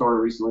saw a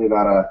story recently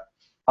about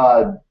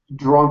a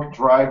drunk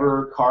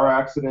driver car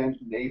accident,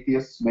 and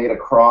atheists made a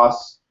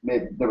cross.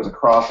 There was a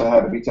cross that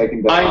had to be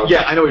taken down.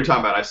 I know what you're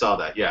talking about. I saw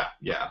that. Yeah.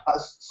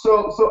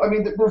 So I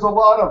mean, there's a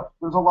lot of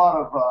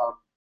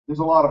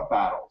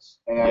battles,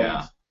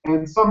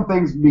 and some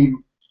things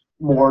mean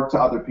more to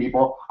other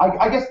people.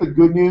 I guess the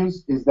good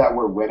news is that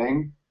we're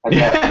winning, and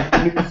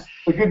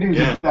the good news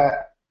is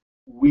that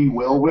we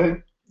will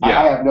win.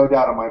 Yeah. I have no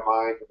doubt in my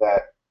mind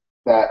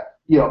that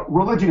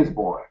religion is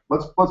boring.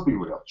 Let's be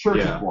real. Church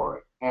is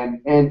boring,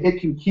 and it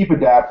can keep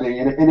adapting,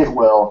 and it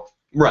will.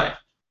 Right.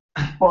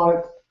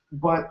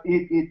 But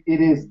it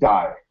is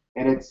dying,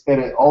 and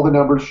all the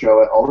numbers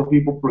show it. All the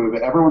people prove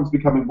it. Everyone's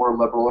becoming more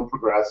liberal and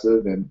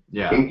progressive, and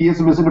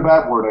atheism isn't a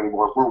bad word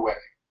anymore. We're winning.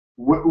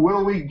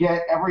 Will we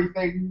get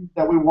everything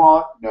that we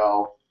want?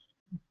 No,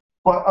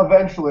 but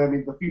eventually, I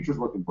mean, the future's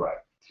looking bright.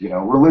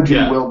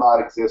 Religion will not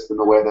exist in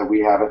the way that we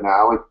have it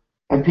now,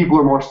 and people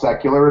are more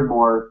secular and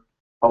more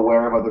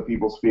aware of other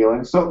people's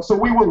feelings. So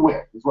we will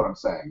win, is what I'm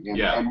saying.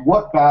 And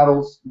what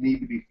battles need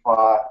to be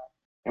fought,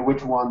 and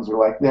which ones are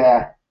like,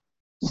 nah,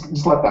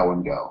 just let that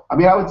one go. I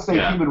mean, I would say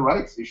human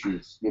rights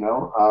issues,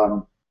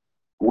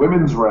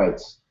 women's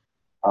rights,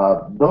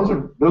 those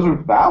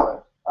are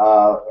valid,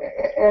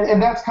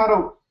 and that's kind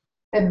of,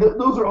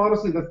 those are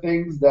honestly the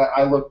things that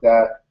I looked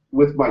at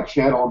with my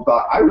channel and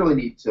thought, I really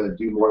need to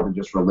do more than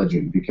just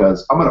religion,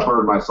 because I'm going to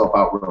burn myself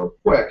out real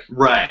quick.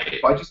 Right.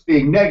 By just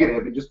being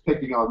negative and just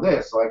picking on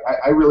this. Like,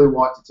 I really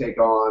want to take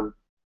on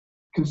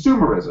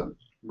consumerism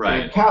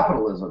and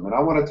capitalism, and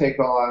I want to take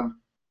on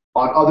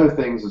other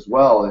things as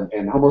well,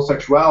 and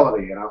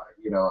homosexuality, and I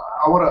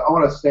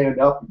want to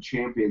stand up and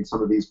champion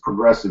some of these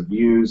progressive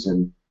views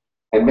and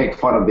make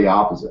fun of the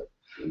opposite.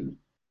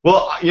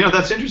 Well,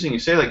 that's interesting you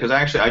say that, because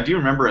actually I do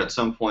remember at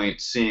some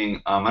point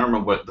seeing, I don't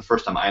remember what the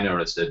first time I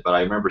noticed it, but I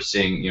remember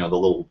seeing,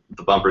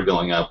 the bumper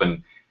going up,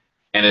 and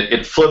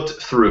it flipped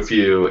through a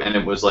few, and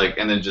it was like,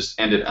 and then just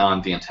ended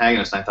on the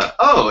antagonist, and I thought,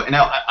 oh, and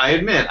now I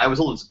admit, I was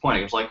a little disappointed.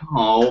 I was like,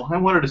 oh, I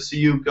wanted to see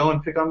you go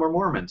and pick on more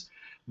Mormons.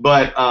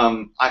 But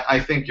I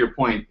think your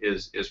point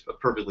is a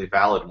perfectly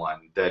valid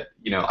one, that,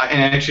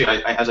 and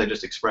actually, as I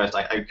just expressed,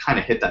 I kind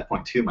of hit that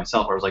point too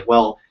myself, where I was like,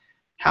 well,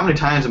 how many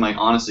times am I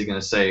honestly going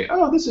to say,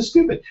 oh, this is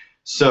stupid?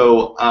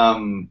 So,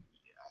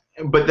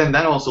 but then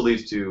that also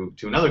leads to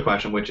another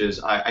question, which is,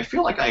 I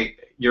feel like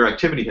your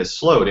activity has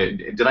slowed.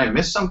 Did I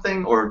miss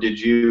something, or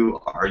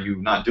are you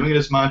not doing it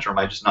as much, or am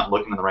I just not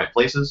looking in the right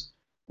places?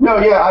 No,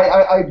 yeah,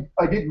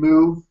 I did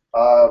move.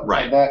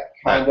 Right. And that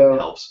kind that of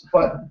helps.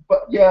 But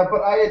I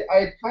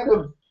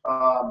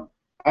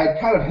had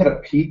kind of hit a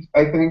peak,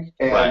 I think,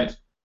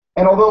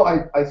 and although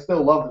I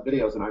still love the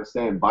videos and I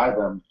stand by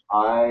them,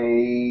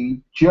 I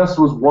just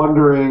was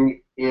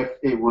wondering if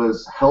it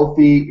was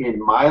healthy in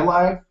my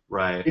life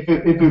Right. If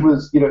it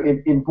was,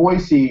 in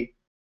Boise,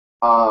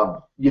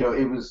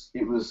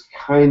 it was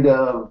kind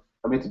of,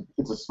 I mean,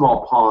 it's a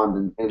small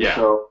pond, and Yeah.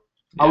 so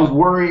I was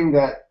worrying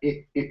that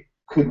it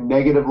could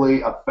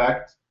negatively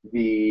affect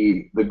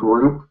the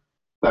group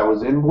that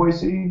was in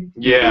Boise,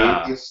 the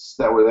atheists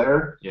that were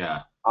there.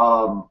 Yeah.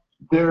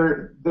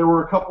 There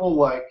were a couple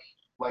like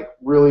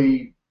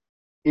really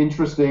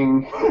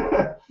interesting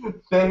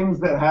things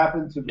that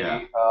happened to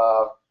me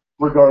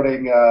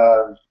regarding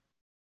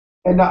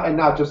and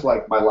not just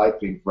like my life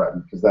being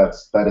threatened, because that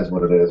is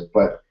what it is,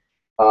 but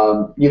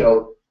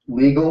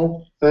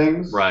legal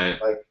things.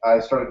 Right. Like I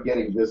started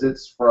getting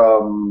visits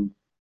from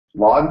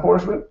law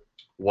enforcement.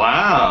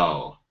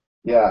 Wow.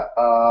 Yeah.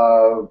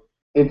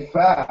 In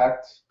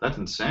fact. That's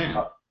insane.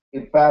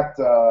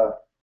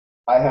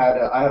 I had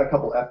a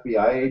couple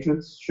FBI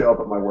agents show up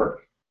at my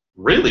work.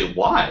 Really?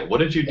 Why? What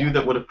did you do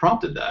that would have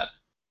prompted that?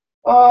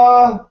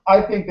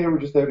 I think they were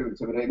just there to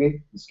intimidate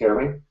me and scare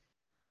me.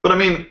 But I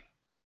mean,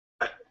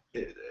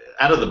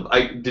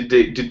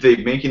 did they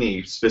make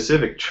any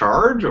specific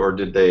charge, or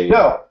did they?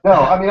 No.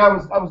 I mean, I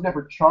was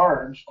never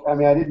charged. I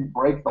mean, I didn't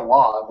break the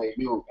law. They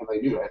knew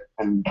it,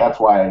 and that's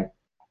why,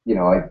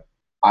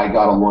 I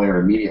got a lawyer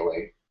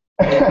immediately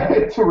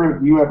to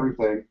review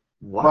everything.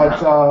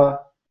 Wow.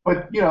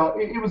 But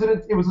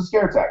it was a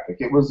scare tactic.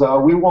 It was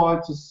we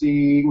want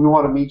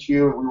to meet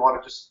you, and we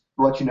want to just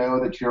let you know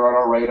that you're on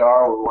our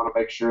radar. We want to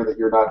make sure that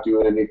you're not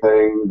doing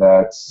anything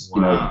that's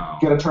going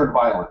to turn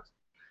violent.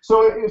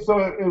 So it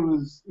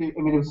was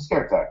a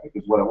scare tactic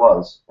is what it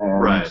was,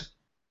 and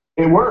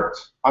it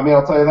worked. I mean,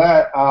 I'll tell you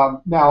that.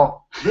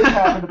 Now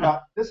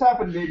this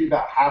happened maybe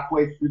about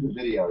halfway through the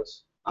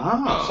videos.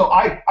 Oh. So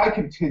I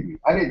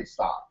continued. I didn't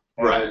stop.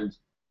 And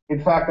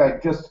in fact, I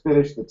just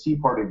finished the Tea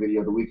Party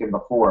video the weekend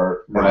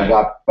before, and I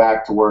got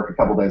back to work a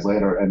couple days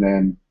later, and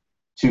then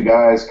two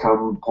guys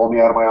come pull me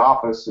out of my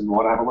office and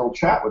want to have a little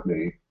chat with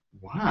me.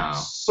 Wow.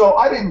 So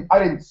I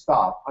didn't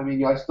stop. I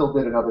mean, I still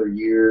did another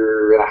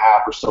year and a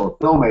half or so of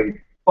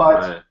filming,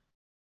 but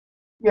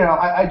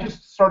I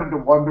just started to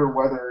wonder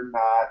whether or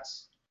not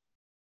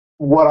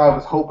what I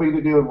was hoping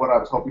to do and what I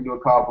was hoping to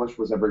accomplish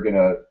was ever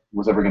gonna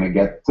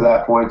get to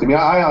that point. I mean,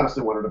 I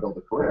honestly wanted to build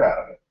a career out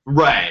of it.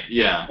 Right.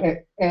 Yeah.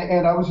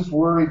 And I was just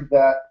worried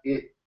that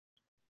the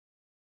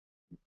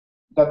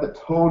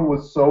tone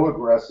was so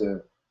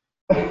aggressive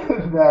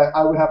that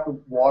I would have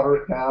to water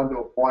it down to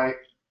a point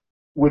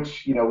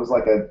which was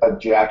like a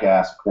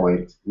jackass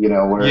point,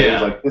 where it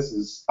was like,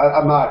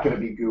 I'm not going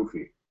to be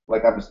goofy.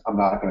 Like I'm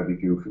not going to be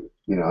goofy.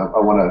 I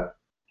want to.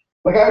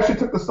 Like, I actually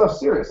took the stuff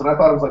serious, and I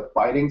thought it was like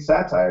biting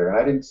satire, and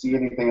I didn't see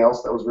anything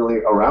else that was really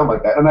around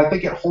like that. And I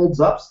think it holds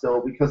up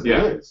still because it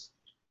is.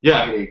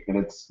 Yeah. And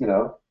it's,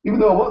 even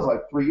though it was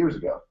like 3 years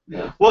ago.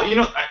 Yeah. Well,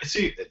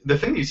 see, the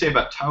thing that you say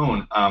about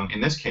tone,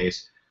 in this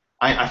case,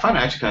 I find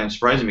it actually kind of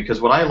surprising, because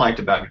what I liked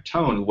about your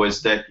tone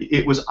was that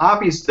it was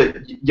obvious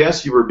that,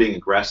 yes, you were being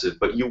aggressive,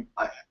 but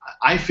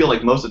I feel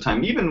like most of the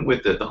time, even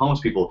with the homeless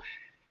people,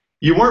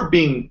 you weren't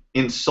being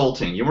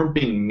insulting, you weren't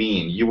being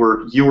mean, you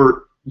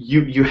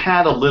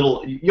had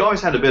you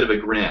always had a bit of a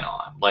grin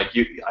on. Like,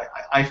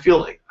 I feel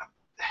like,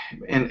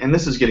 and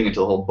this is getting into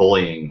the whole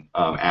bullying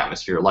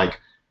atmosphere, like,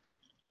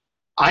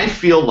 I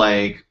feel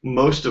like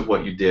most of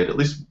what you did, at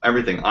least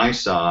everything I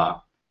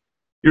saw,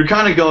 you're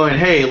kind of going,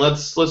 hey,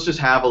 let's just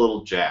have a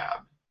little jab.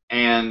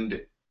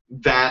 And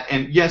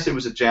yes, it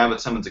was a jab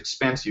at someone's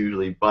expense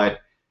usually,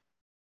 but,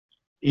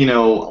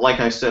 like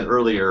I said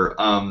earlier,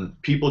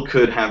 people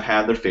could have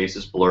had their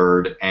faces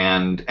blurred,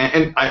 and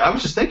I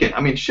was just thinking,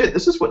 I mean, shit,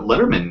 this is what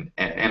Letterman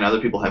and other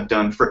people have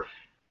done for.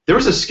 There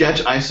was a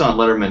sketch I saw on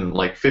Letterman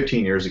like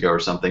 15 years ago or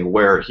something,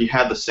 where he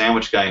had the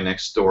sandwich guy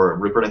next door,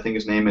 Rupert, I think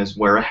his name is,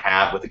 wear a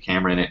hat with a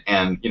camera in it,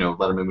 and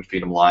Letterman would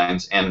feed him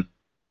lines, and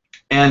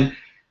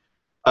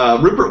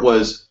Rupert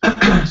was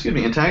excuse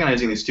me,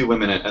 antagonizing these two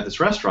women at this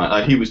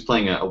restaurant. He was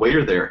playing a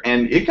waiter there,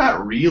 and it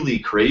got really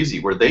crazy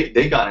where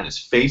they got in his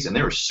face and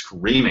they were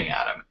screaming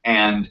at him,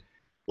 and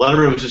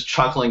Letterman was just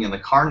chuckling in the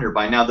car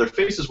nearby. Now, their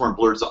faces weren't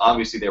blurred, so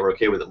obviously they were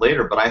okay with it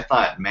later, but I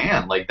thought,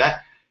 man, like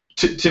that.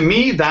 To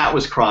me, that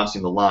was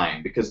crossing the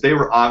line, because they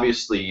were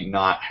obviously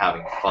not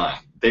having fun.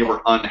 They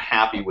were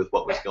unhappy with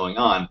what was going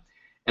on.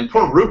 And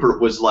poor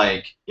Rupert was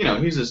like,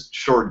 he's this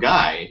short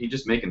guy. He's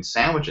just making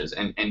sandwiches.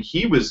 And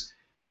he was,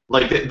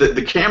 like,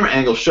 the camera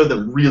angle showed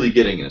them really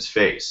getting in his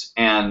face.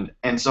 And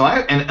so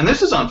and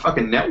this is on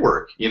fucking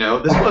network,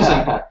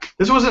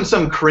 this wasn't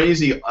some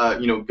crazy,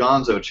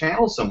 gonzo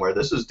channel somewhere.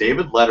 This was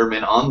David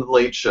Letterman on The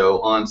Late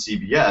Show on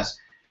CBS.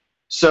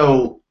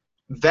 So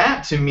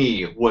that, to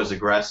me, was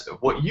aggressive.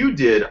 What you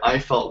did, I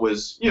felt,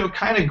 was,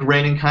 kind of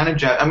grinning, kind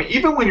of I mean,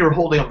 even when you were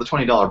holding up the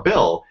 $20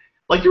 bill,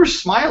 like, you were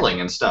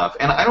smiling and stuff.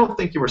 And I don't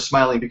think you were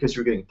smiling because you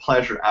were getting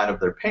pleasure out of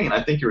their pain.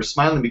 I think you were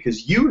smiling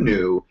because you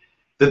knew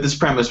that this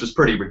premise was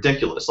pretty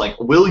ridiculous. Like,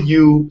 will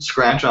you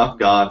scratch off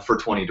God for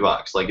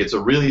 $20? Like, it's a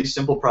really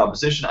simple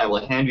proposition. I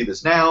will hand you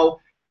this now.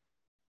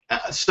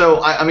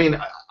 So, I mean,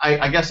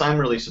 I guess I'm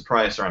really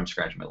surprised. Sorry, I'm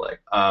scratching my leg.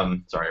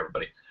 Sorry,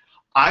 everybody.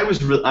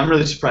 I'm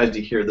really surprised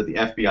to hear that the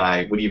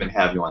FBI would even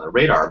have you on the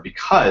radar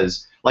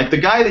because, like the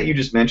guy that you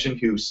just mentioned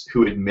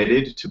who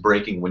admitted to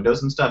breaking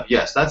windows and stuff,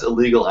 yes, that's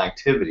illegal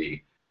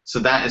activity. So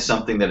that is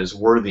something that is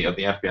worthy of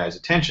the FBI's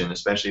attention,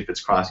 especially if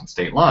it's crossing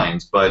state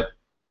lines. But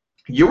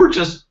you were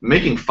just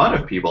making fun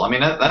of people. I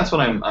mean, that's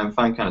what I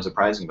find kind of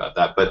surprising about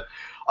that. But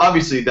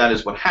obviously, that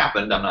is what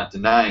happened. I'm not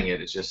denying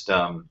it. It's just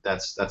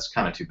that's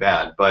kind of too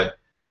bad. But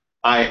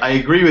I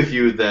agree with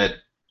you that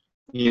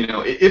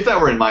if that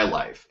were in my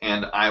life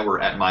and I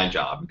were at my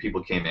job and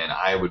people came in,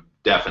 I would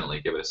definitely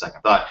give it a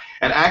second thought.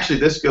 And actually,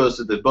 this goes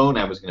to the bone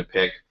I was going to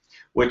pick,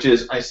 which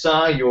is I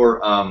saw your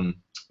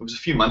it was a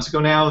few months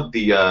ago now.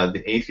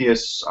 The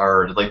Atheists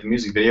are like the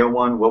music video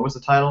one. What was the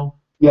title?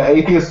 Yeah,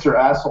 Atheists are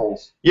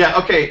assholes. Yeah.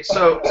 Okay.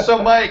 So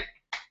Mike,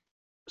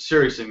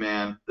 seriously,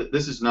 man,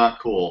 this is not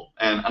cool.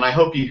 And I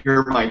hope you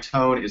hear my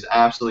tone is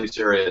absolutely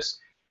serious.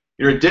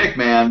 You're a dick,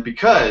 man,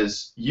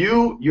 because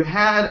you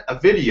had a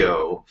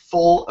video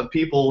full of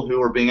people who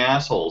were being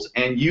assholes,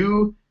 and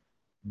you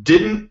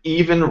didn't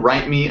even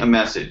write me a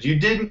message. You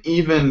didn't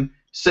even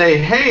say,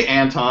 hey,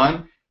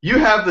 Anton, you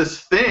have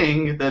this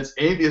thing that's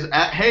atheist.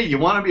 Hey, you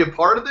want to be a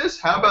part of this?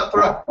 How about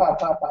throw...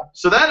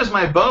 So that is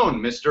my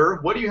bone,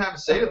 mister. What do you have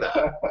to say to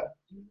that?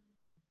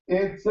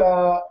 It's,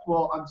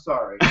 well, I'm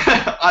sorry.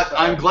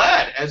 I'm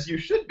glad, as you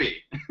should be.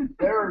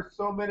 There are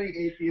so many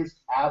atheist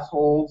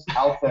assholes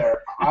out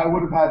there. I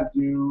would have had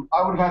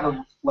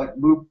to, like,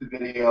 loop the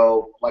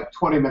video, like,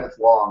 20 minutes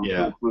long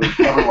to include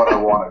everyone I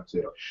wanted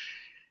to.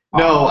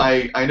 No,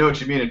 I know what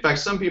you mean. In fact,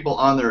 some people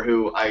on there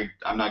who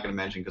I'm not going to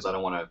mention because I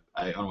don't want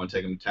to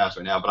take them to task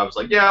right now, but I was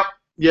like,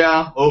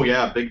 yeah, oh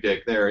yeah, big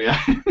dick there,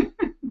 yeah.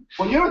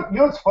 Well, you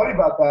know what's funny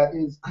about that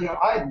is,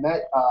 I had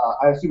met,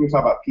 I assume you're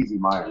talking about PZ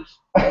Myers.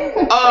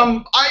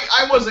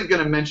 I wasn't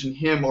going to mention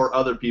him or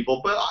other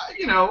people, but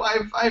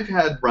I've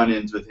had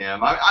run-ins with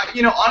him.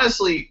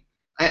 Honestly,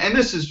 and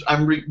this is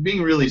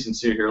being really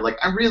sincere here. Like,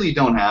 I really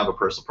don't have a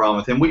personal problem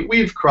with him.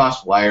 We've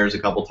crossed wires a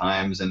couple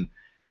times, and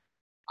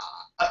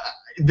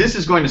this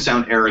is going to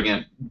sound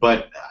arrogant,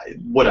 but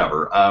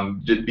whatever.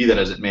 Be that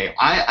as it may,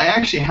 I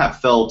actually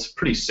have felt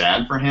pretty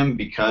sad for him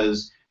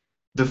because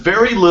the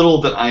very little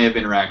that I have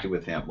interacted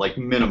with him, like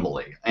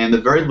minimally, and the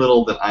very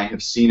little that I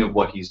have seen of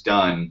what he's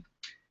done,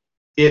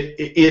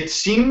 it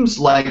seems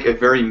like a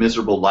very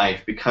miserable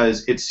life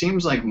because it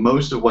seems like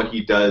most of what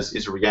he does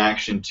is a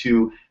reaction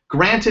to,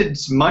 granted,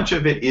 much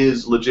of it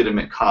is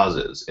legitimate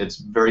causes. It's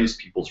various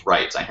people's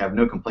rights. I have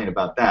no complaint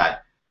about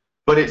that.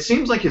 But it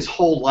seems like his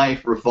whole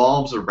life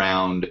revolves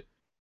around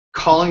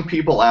calling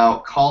people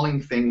out,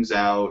 calling things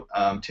out,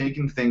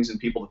 taking things and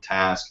people to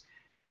task.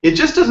 It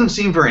just doesn't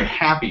seem very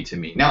happy to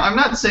me. Now, I'm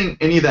not saying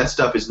any of that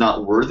stuff is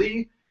not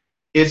worthy.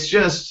 It's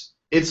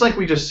like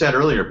we just said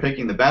earlier,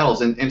 picking the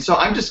battles. And so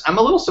I'm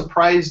a little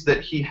surprised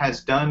that he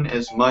has done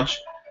as much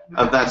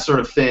of that sort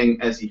of thing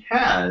as he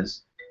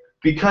has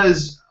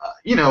because,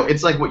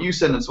 it's like what you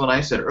said and it's what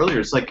I said earlier.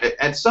 It's like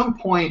at some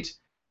point,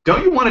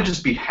 don't you want to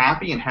just be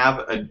happy and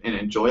have an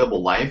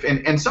enjoyable life?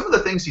 And some of the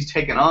things he's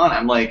taken on,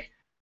 I'm like,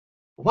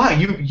 wow,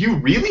 you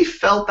really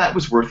felt that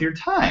was worth your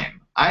time.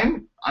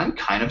 I'm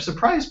kind of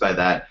surprised by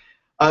that.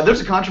 There's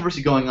a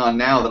controversy going on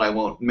now that I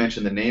won't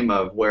mention the name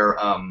of where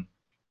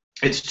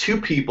it's two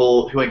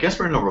people who I guess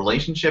were in a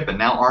relationship and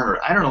now aren't,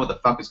 or I don't know what the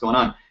fuck is going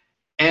on.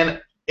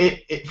 And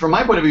from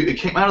my point of view, it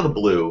came out of the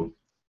blue,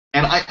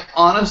 and I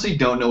honestly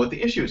don't know what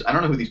the issue is. I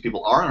don't know who these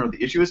people are. I don't know what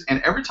the issue is.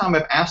 And every time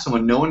I've asked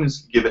someone, no one has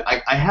given.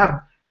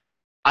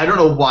 I don't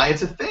know why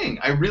it's a thing.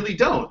 I really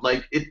don't.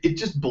 Like, it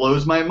just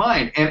blows my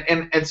mind.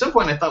 And at some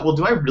point I thought, well,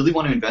 do I really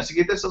want to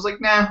investigate this? I was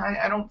like, nah,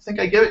 I don't think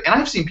I get it. And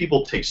I've seen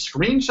people take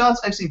screenshots.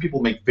 I've seen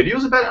people make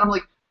videos about it. And I'm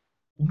like,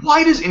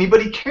 why does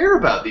anybody care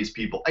about these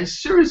people? I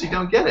seriously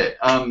don't get it.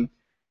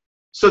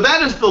 So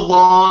that is the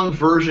long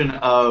version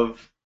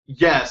of,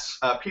 yes,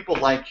 people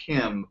like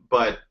him,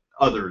 but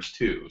others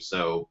too.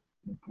 So,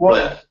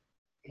 well,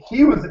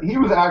 he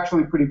was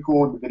actually pretty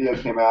cool when the video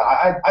came out.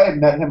 I had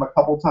met him a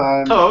couple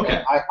times. Oh,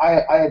 okay.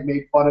 I had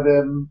made fun of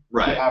him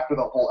right after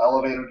the whole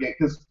elevator gate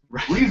because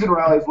Reason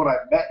Rally is when I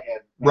met him.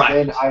 And right.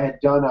 then I had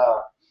done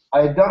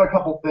a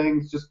couple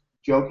things just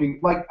joking.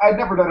 Like, I'd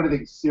never done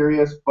anything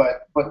serious,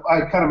 but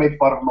I kind of made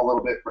fun of him a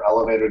little bit for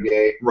elevator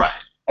gate. Right.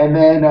 And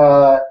then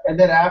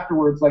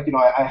afterwards, like,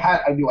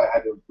 I knew I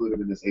had to include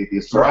him in this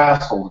Atheist or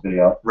Assholes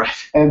video. Right.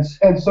 And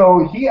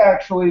so he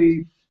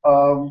actually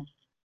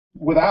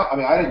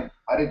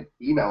I didn't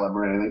email him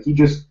or anything. He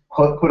just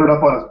put it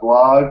up on his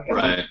blog and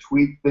then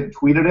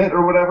tweeted it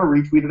or whatever,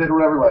 retweeted it or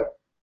whatever. Like,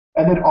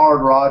 and then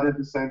Aaron Raw did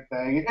the same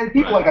thing. And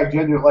people I've met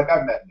him,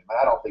 and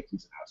I don't think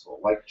he's an asshole.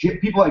 Like,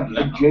 people I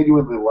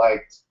genuinely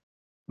liked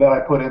that I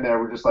put in there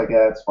were just like,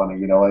 yeah, it's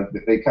funny, like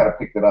they kind of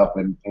picked it up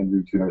and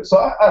retweeted it. So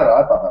I don't know.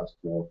 I thought that was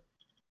cool.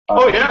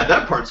 Oh yeah,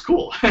 that part's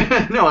cool.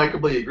 No, I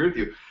completely agree with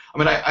you. I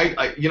mean,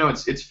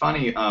 it's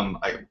funny.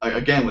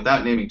 Again,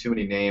 without naming too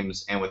many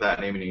names and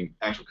without naming any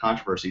actual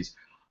controversies,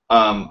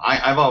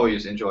 I've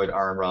always enjoyed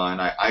Aaron Ra,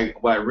 and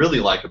what I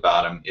really like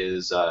about him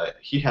is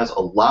he has a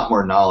lot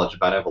more knowledge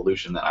about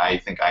evolution than I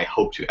think I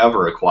hope to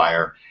ever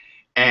acquire.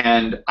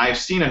 And I've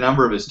seen a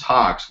number of his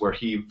talks where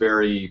he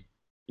very,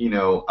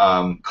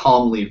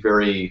 calmly,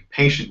 very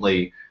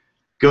patiently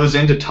goes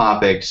into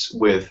topics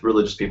with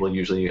religious people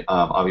usually,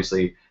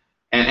 obviously,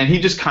 and he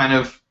just kind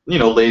of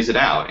lays it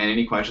out. And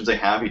any questions they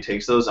have, he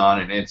takes those on,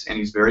 and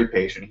he's very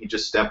patient. He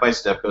just step by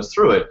step goes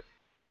through it,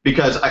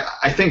 because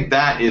I think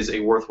that is a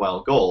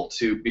worthwhile goal,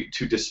 to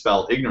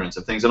dispel ignorance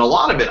of things. And a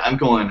lot of it, I'm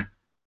going,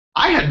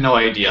 I had no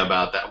idea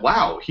about that.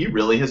 Wow, he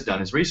really has done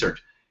his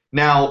research.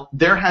 Now,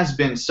 there has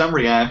been some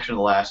reaction in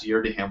the last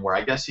year to him where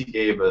I guess he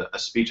gave a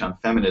speech on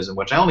feminism,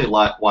 which I only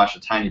watched a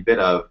tiny bit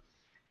of.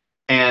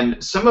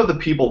 And some of the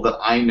people that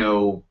I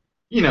know,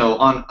 in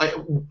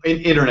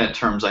internet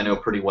terms, I know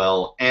pretty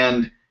well,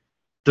 and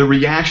the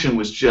reaction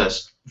was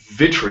just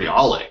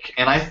vitriolic.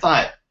 And I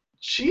thought,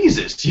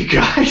 Jesus, you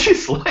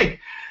guys,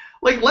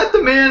 like let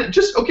the man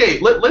just, okay.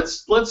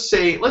 Let's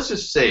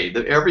just say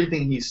that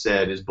everything he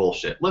said is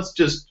bullshit. Let's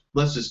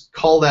just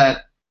call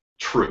that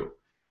true.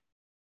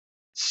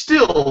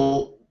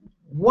 Still,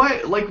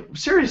 why,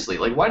 seriously,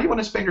 why do you want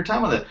to spend your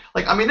time on that?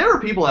 There are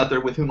people out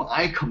there with whom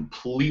I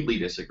completely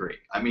disagree.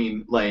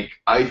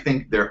 I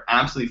think they're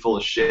absolutely full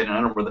of shit, and I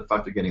don't know where the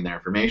fuck they're getting their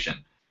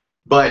information.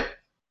 But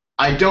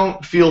I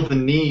don't feel the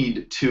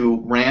need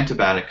to rant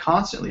about it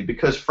constantly,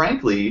 because,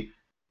 frankly,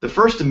 the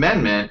First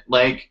Amendment,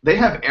 they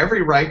have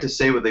every right to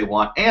say what they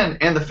want. And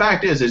the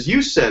fact is, as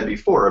you said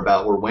before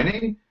about we're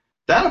winning,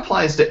 that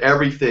applies to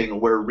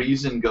everything where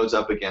reason goes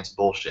up against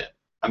bullshit.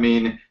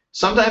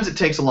 Sometimes it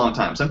takes a long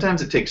time.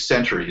 Sometimes it takes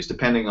centuries,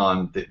 depending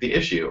on the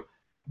issue.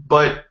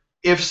 But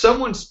if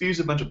someone spews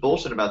a bunch of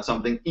bullshit about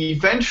something,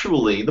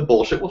 eventually the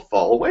bullshit will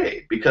fall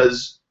away,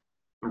 because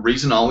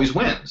reason always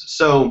wins.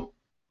 So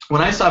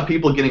when I saw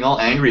people getting all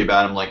angry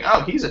about him,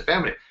 oh, he's a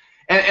feminist.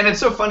 And it's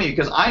so funny,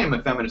 because I am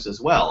a feminist as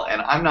well, and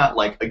I'm not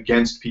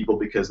against people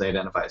because they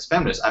identify as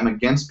feminists. I'm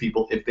against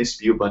people if they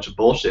spew a bunch of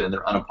bullshit and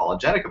they're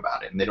unapologetic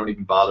about it, and they don't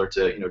even bother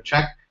to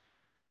check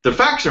the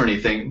facts or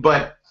anything.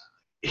 But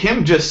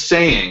him just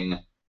saying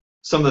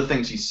some of the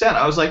things he said,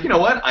 I was like, you know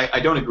what? I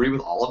don't agree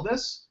with all of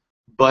this,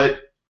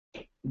 but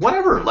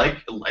whatever.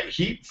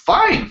 He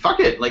fine, fuck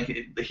it.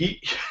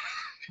 He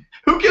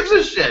who gives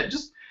a shit?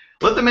 Just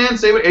let the man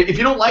say what. If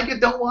you don't like it,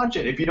 don't watch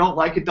it. If you don't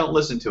like it, don't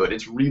listen to it.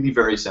 It's really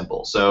very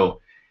simple. So,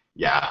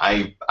 yeah,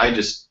 I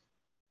just,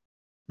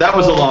 that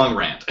was a long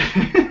rant.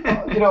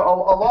 A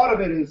lot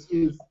of it is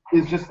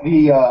just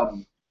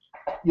the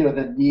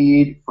the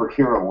need for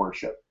hero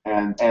worship,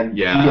 and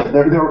yeah,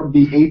 there are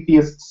the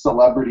atheist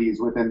celebrities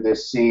within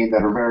this scene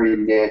that are very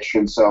niche,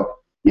 and so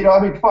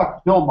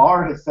fuck, Bill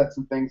Maher has said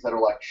some things that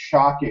are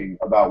shocking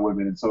about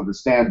women in some of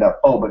his stand-up.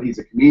 Oh, but he's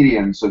a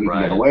comedian, so he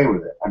can get away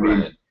with it.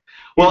 Right.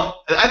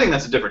 Well, I think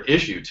that's a different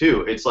issue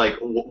too. It's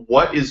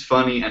what is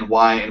funny and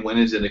why, and when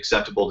is it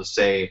acceptable to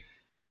say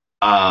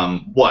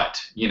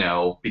what?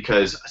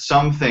 Because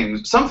some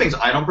things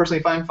I don't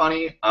personally find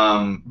funny,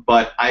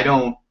 but I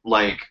don't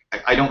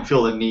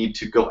feel the need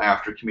to go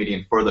after a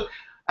comedian for the.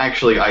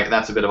 Actually,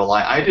 that's a bit of a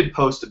lie. I did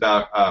post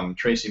about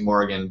Tracy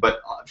Morgan,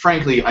 but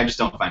frankly, I just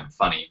don't find it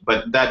funny.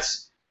 But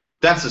that's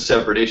a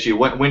separate issue.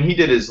 When he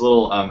did his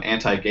little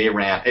anti-gay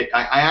rant,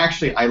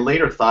 I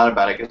later thought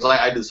about it, because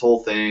I did this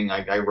whole thing.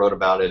 I wrote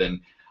about it,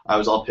 and I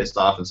was all pissed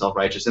off and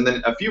self-righteous. And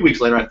then a few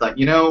weeks later, I thought,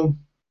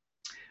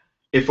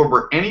 if it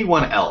were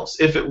anyone else,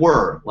 if it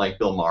were like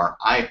Bill Maher,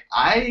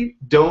 I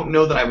don't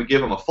know that I would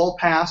give him a full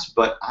pass,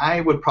 but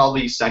I would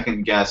probably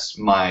second-guess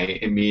my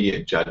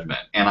immediate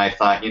judgment. And I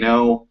thought,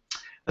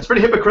 that's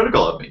pretty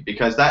hypocritical of me,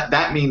 because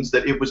that means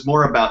that it was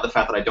more about the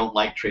fact that I don't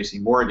like Tracy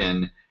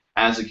Morgan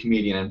as a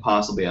comedian and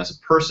possibly as a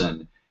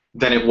person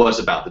than it was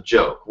about the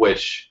joke,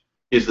 which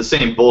is the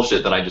same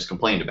bullshit that I just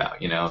complained about,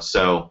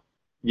 So,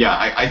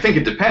 yeah, I think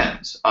it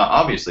depends,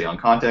 obviously, on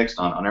context,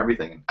 on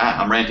everything.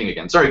 I'm ranting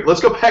again. Sorry, let's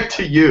go back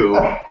to you.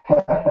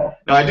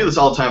 No, I do this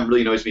all the time. It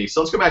really annoys me. So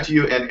let's go back to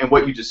you and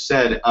what you just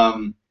said.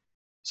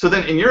 So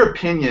then, in your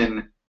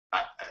opinion,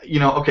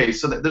 okay,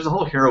 so there's a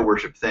whole hero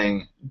worship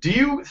thing. Do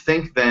you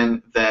think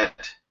then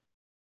that,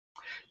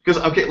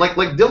 because, okay, like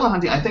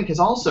Dillahunty, I think, has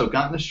also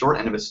gotten the short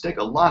end of a stick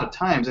a lot of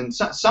times, and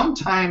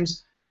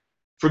sometimes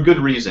for good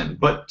reason,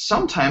 but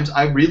sometimes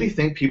I really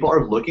think people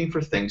are looking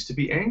for things to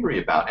be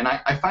angry about, and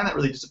I find that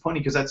really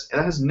disappointing, because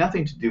that has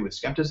nothing to do with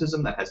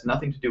skepticism, that has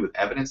nothing to do with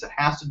evidence, it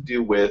has to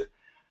do with,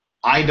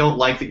 I don't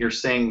like that you're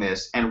saying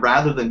this, and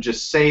rather than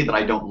just say that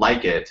I don't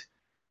like it,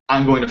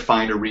 I'm going to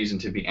find a reason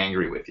to be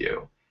angry with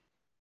you.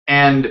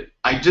 And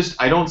I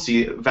don't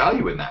see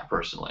value in that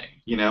personally,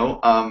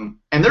 And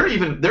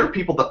there are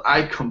people that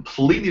I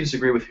completely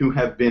disagree with who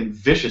have been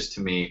vicious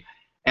to me,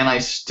 and I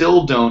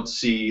still don't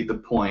see the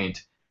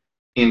point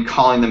in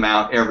calling them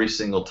out every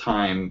single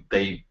time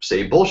they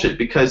say bullshit,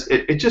 because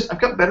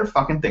I've got better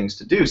fucking things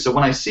to do. So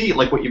when I see,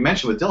 what you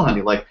mentioned with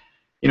Dillahunty,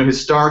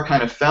 his star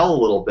kind of fell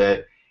a little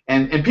bit,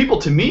 and people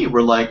to me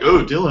were like,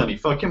 oh, Dillahunty,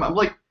 fuck him. I'm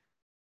like,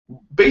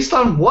 based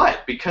on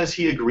what? Because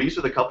he agrees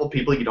with a couple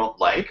people you don't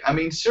like? I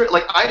mean,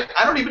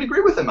 I don't even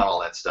agree with him on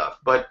all that stuff,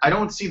 but I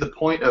don't see the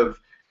point of,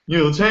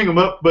 let's hang him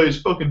up by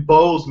his fucking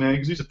balls, man,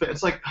 because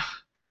it's like,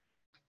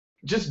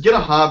 just get a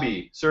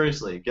hobby.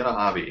 Seriously, get a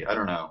hobby. I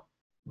don't know.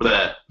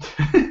 Bleh.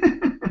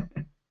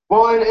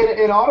 Well,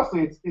 and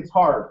honestly, it's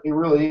hard. It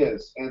really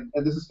is. And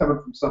this is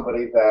coming from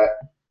somebody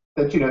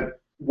that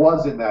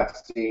was in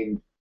that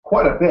scene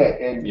quite a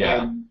bit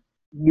Yeah. and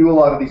knew a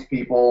lot of these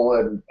people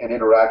and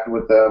interacted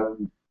with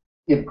them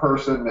in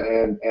person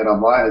and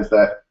online. Is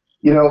that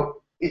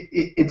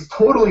it's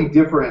totally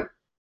different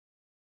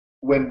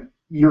when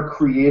you're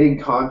creating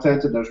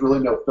content and there's really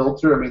no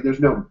filter. I mean, there's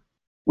no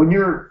when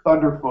you're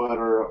Thunderfoot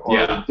or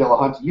Yeah.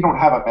 Dillahunt, you don't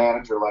have a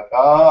manager like,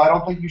 I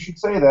don't think you should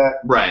say that.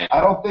 Right. I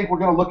don't think we're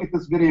going to look at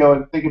this video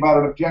and think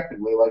about it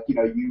objectively. Like,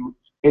 you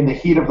in the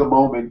heat of the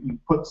moment, you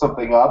put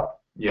something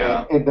up,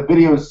 Yeah. and the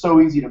video is so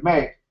easy to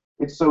make,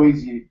 it's so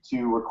easy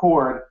to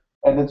record,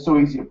 and then so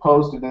easy to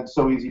post, and then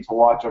so easy to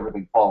watch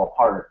everything fall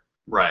apart.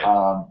 Right.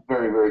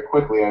 Very, very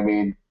quickly. I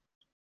mean,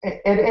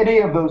 and any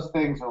of those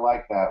things are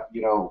like that,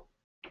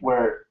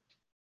 where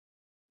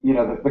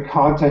the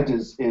content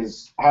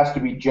has to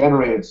be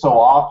generated so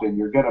often,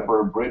 you're going to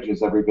burn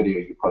bridges every video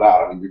you put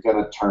out. I mean, you're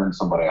going to turn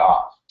somebody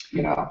off,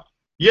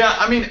 Yeah,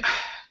 I mean,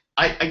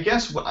 I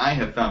guess what I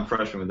have found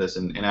frustrating with this,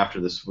 and after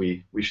this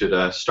we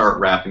should start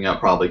wrapping up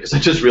probably, because I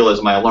just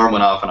realized my alarm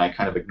went off and I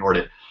kind of ignored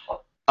it.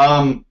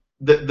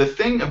 The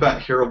thing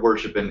about hero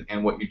worship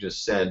and what you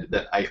just said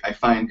that I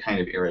find kind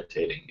of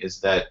irritating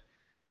is that,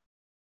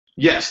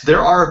 yes,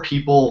 there are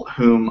people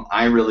whom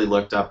I really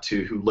looked up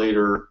to who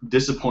later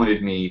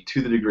disappointed me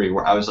to the degree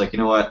where I was like, you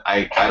know what,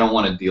 I don't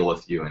want to deal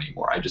with you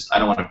anymore. I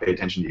don't want to pay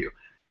attention to you.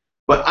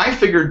 But I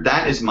figured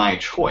that is my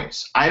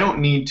choice. I don't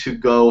need to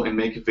go and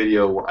make a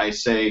video where I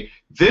say,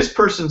 this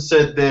person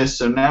said this,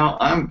 so now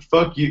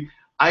fuck you.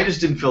 I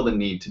just didn't feel the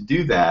need to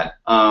do that.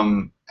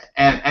 And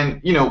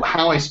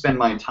how I spend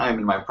my time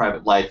in my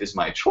private life is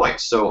my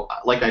choice. So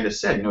like I just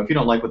said, if you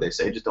don't like what they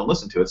say, just don't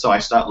listen to it. So I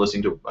stopped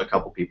listening to a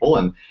couple people,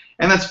 and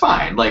that's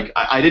fine. Like,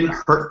 I didn't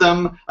hurt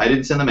them. I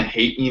didn't send them a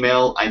hate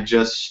email. I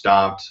just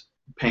stopped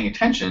paying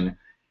attention.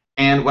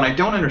 And what I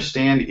don't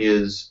understand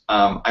is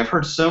I've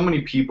heard so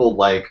many people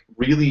like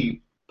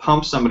really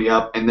pump somebody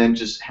up and then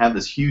just have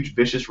this huge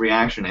vicious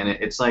reaction. And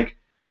it's like,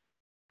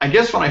 I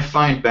guess what I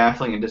find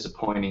baffling and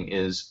disappointing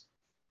is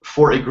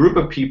for a group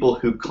of people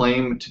who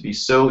claim to be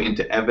so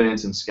into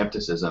evidence and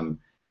skepticism,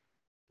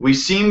 we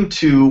seem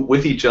to,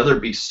 with each other,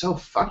 be so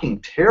fucking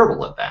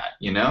terrible at that,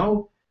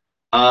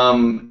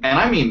 And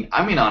I mean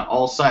on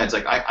all sides.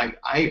 Like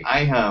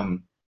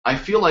I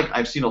feel like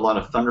I've seen a lot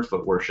of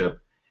Thunderfoot worship.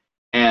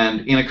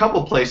 And in a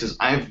couple places,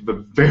 I've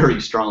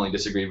very strongly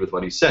disagreed with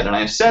what he said, and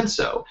I've said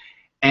so.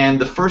 And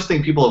the first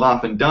thing people have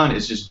often done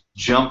is just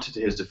jumped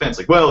to his defense,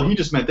 like, well, he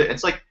just meant that.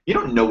 It's like, you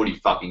don't know what he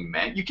fucking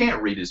meant. You can't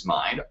read his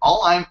mind.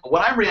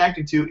 What I'm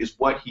reacting to is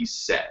what he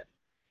said.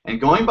 And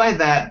going by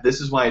that,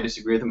 this is why I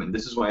disagree with him, and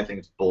this is why I think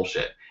it's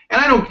bullshit. And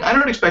I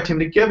don't expect him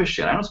to give a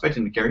shit. I don't expect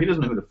him to care. He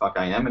doesn't know who the fuck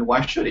I am, and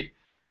why should he?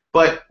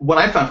 But what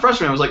I found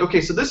frustrating, I was like,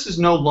 okay, so this is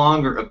no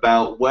longer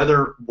about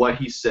whether what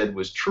he said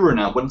was true or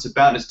not. What it's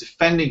about is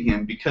defending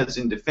him, because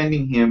in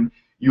defending him,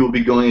 you will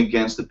be going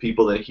against the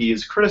people that he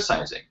is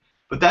criticizing.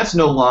 But that's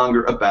no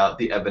longer about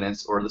the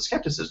evidence or the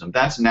skepticism.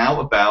 That's now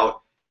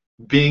about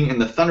being in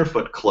the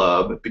Thunderfoot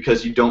Club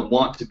because you don't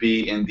want to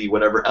be in the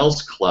whatever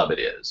else club it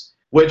is,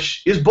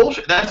 which is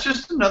bullshit. That's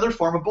just another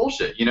form of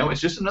bullshit.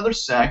 It's just another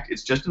sect.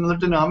 It's just another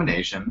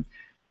denomination.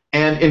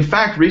 And in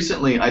fact,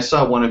 recently I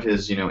saw one of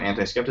his,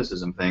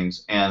 anti-skepticism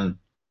things, and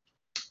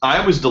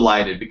I was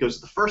delighted because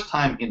it's the first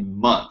time in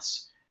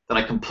months that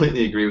I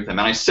completely agree with him.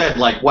 And I said,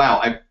 like, wow,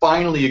 I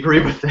finally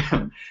agree with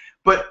him.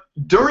 But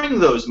during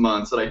those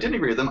months that I didn't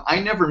agree with him, I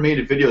never made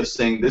a video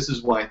saying this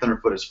is why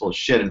Thunderfoot is full of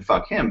shit and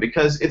fuck him,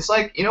 because it's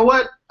like, you know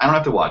what? I don't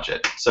have to watch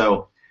it.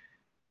 So,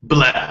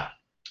 blah.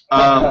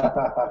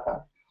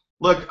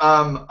 Look,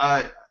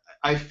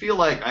 I feel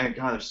like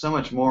God, there's so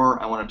much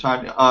more I want to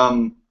talk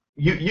to.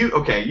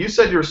 Okay? You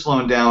said you were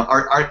slowing down.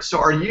 So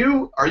are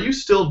you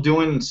still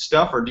doing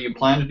stuff, or do you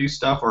plan to do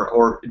stuff,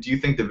 or do you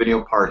think the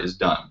video part is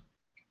done?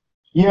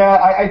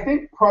 Yeah, I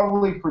think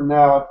probably for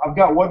now, I've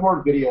got one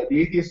more video. The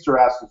Atheist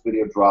Rascals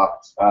video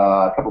dropped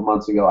a couple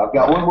months ago. I've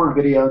got one more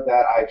video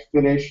that I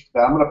finished that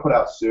I'm going to put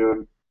out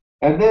soon.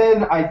 And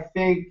then I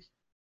think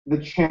the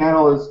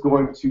channel is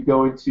going to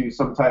go into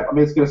some type,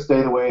 it's going to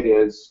stay the way it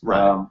is.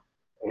 Right.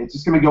 It's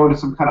just going to go into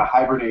some kind of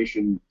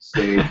hibernation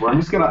stage where I'm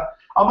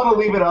going to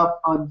leave it up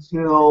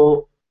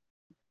until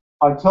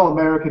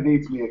America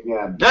needs me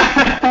again.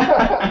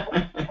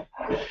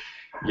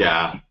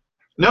 Yeah.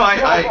 No,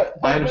 I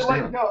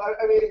understand.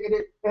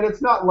 And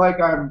it's not like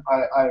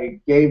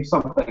I gave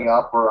something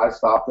up or I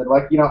stopped it.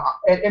 Like,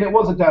 and it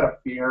wasn't out of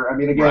fear. I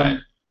mean, again, right.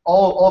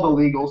 all the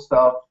legal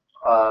stuff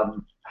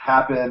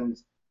happened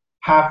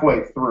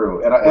halfway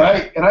through, and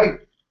I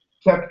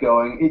kept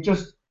going.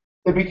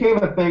 It became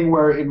a thing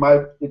where in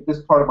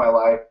this part of my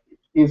life,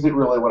 is it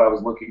really what I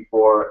was looking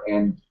for?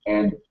 And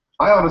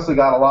I honestly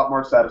got a lot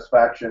more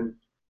satisfaction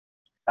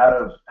out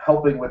of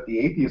helping with the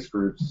atheist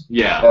groups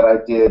that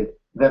I did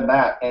than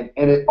that. And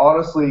it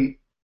honestly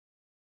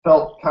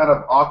felt kind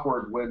of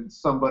awkward when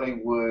somebody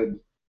would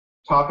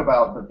talk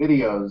about the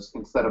videos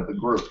instead of the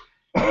group.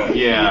 Yeah.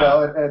 You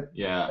know,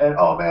 Yeah. and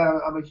oh man,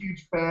 I'm a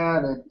huge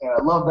fan, and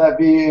I love that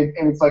being,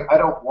 and it's like I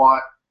don't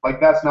want like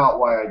that's not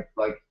why I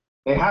like.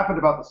 They happened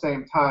about the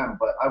same time,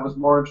 but I was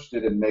more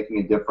interested in making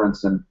a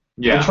difference and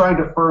Yeah. trying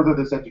to further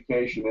this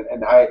education,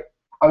 and I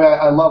mean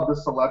I love the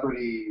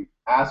celebrity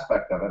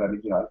aspect of it. I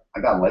mean, you know,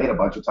 I got laid a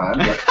bunch of times.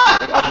 But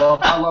I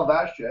love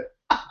that shit.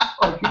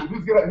 Like,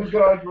 who's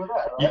gonna argue with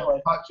that, right?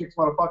 Like, hot chicks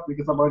want to fuck me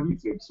because I'm on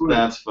YouTube. Sweet.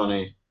 That's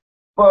funny.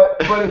 But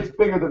it's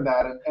bigger than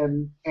that,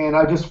 and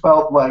I just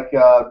felt like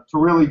to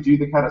really do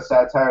the kind of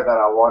satire that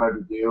I wanted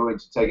to do and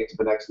to take it to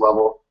the next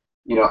level,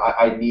 you know,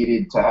 I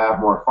needed to have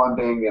more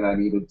funding, and I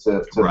needed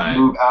to Right.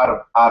 move out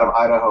of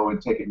Idaho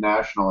and take it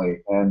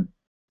nationally, and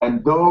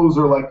those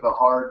are like the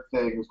hard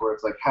things where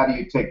it's like, how do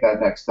you take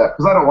that next step?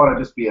 Because I don't want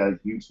to just be a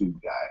YouTube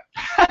guy.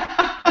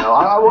 You know,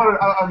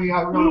 I mean,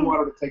 I really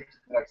wanted to take it to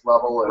the next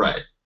level, and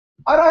Right.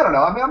 I don't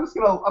know. I mean, I'm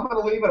gonna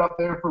leave it up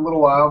there for a little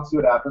while and see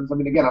what happens. I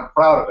mean, again, I'm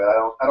proud of it.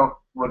 I don't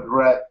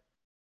regret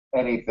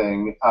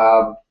anything.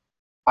 I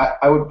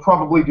would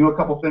probably do a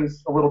couple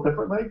things a little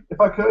differently if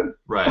I could.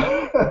 Right.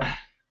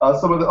 On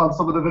some of the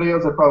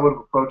videos, I probably would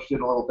have approached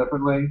it a little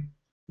differently.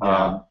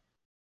 Yeah.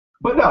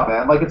 But no,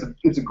 man, like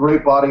it's a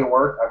great body of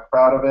work. I'm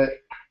proud of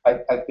it. I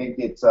think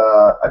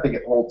I think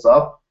it holds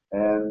up,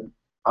 and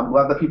I'm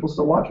glad that people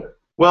still watch it.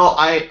 Well,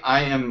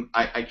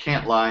 I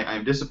can't lie.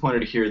 I'm disappointed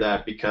to hear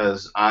that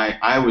because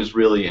I was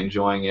really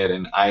enjoying it,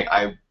 and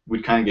I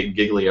would kind of get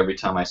giggly every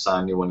time I saw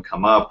a new one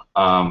come up.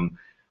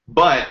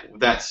 But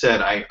that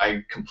said,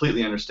 I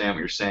completely understand what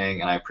you're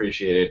saying, and I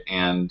appreciate it,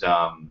 and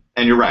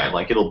you're right.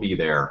 Like, it'll be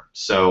there.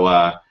 So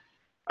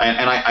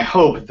I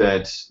hope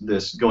that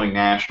this going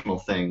national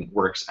thing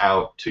works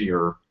out to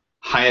your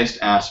highest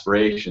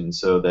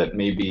aspirations, so that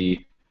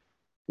maybe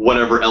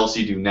whatever else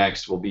you do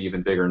next will be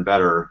even bigger and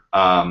better.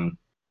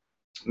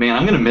 Man,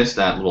 I'm going to miss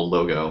that little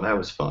logo. That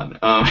was fun.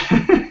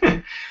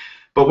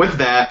 But with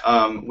that,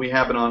 we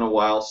have been on a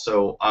while,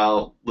 so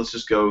let's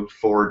just go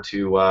forward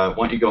to, why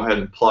don't you go ahead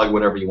and plug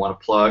whatever you want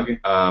to plug,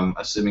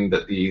 assuming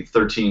that the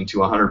 13 to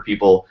 100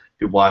 people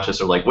who watch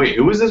us are like, wait,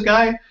 who is this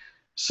guy?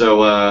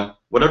 So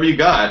whatever you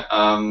got,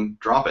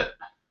 drop it.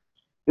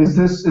 Is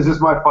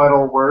this my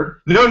final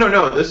word?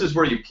 No. This is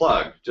where you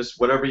plug. Just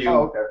whatever you,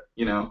 okay.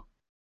 you know.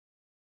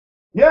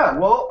 Yeah,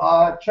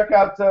 well, check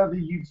out the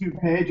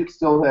YouTube page. It's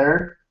still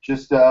there.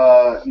 Just you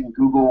can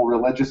Google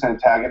Religious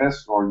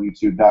Antagonist or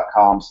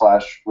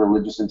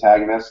youtube.com/Religious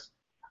Antagonist.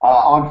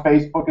 On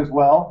Facebook as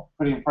well.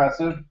 Pretty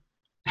impressive.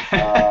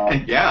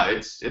 Yeah,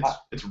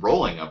 it's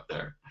rolling up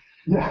there.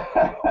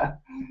 Yeah,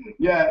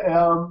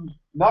 yeah.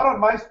 Not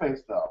on MySpace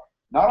though.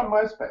 Not on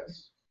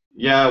MySpace.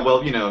 Yeah,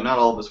 well, you know, not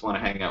all of us want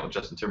to hang out with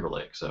Justin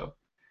Timberlake, so.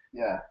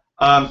 Yeah.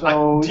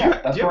 Do you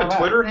have a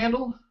Twitter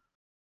handle?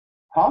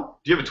 Huh?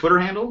 Do you have a Twitter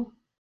handle?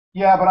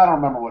 Yeah, but I don't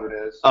remember what it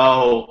is.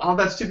 Oh,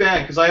 that's too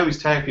bad, because I always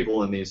tag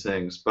people in these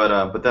things,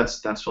 but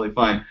that's really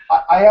fine.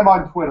 I am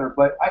on Twitter,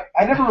 but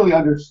I never really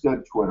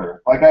understood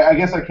Twitter. Like, I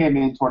guess I came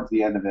in towards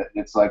the end of it,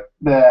 and it's like,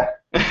 meh.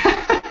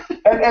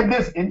 and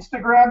this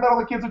Instagram that all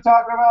the kids are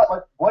talking about,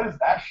 like, what is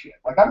that shit?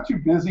 Like, I'm too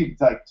busy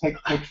to, like,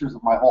 take pictures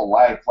of my whole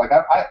life. Like,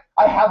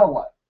 I have a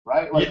life,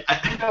 right? Like, yeah.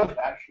 Who knows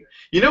that shit?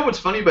 You know what's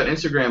funny about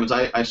Instagram is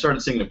I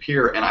started seeing it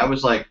appear, and I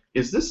was like,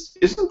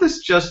 isn't this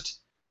just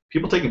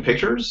people taking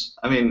pictures?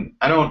 I mean,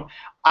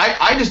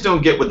 I just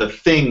don't get what the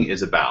thing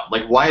is about.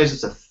 Like, why is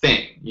this a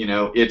thing? You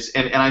know,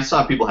 and I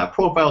saw people have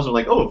profiles and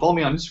like, oh, follow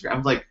me on Instagram. I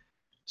was like,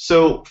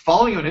 so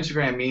following you on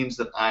Instagram means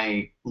that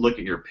I look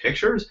at your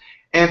pictures?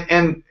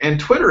 And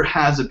Twitter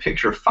has a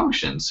picture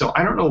function, so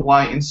I don't know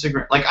why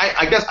Instagram, like,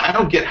 I guess I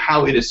don't get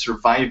how it is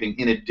surviving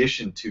in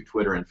addition to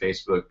Twitter and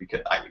Facebook,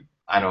 because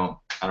I don't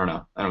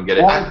know. I don't get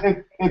it. Well,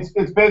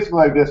 it's basically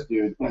like this,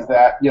 dude, is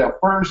that, you know,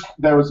 first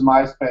there was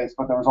MySpace,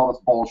 but there was all this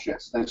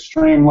bullshit. So they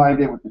streamlined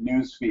it with the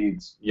news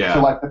feeds. Yeah.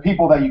 So, like, the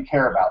people that you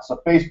care about.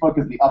 So Facebook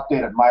is the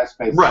updated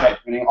MySpace, right,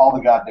 getting all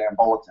the goddamn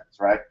bulletins,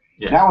 right?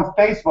 Yeah. Now with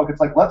Facebook, it's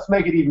like, let's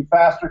make it even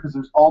faster because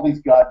there's all these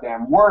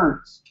goddamn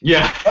words.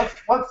 Yeah.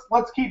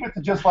 Let's keep it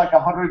to just like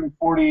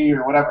 140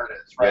 or whatever it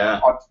is, right? Yeah.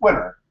 On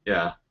Twitter.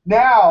 Yeah.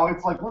 Now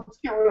it's like, let's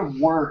get rid of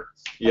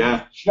words. Yeah.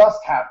 Let's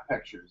just have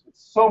pictures.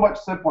 It's so much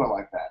simpler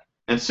like that.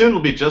 And soon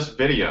it'll be just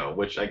video,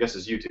 which I guess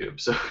is YouTube.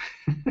 So.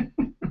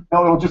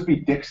 No, it'll just be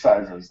dick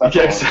sizes. That's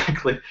yeah,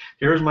 exactly.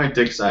 Here's my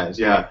dick size.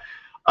 Yeah.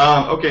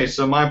 Okay,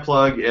 so my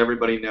plug,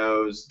 everybody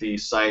knows the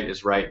site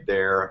is right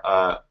there.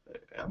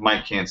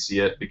 Mike can't see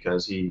it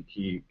because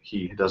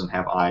he doesn't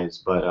have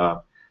eyes,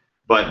 but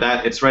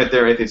that it's right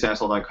there,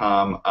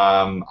 atheistasshole.com.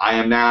 I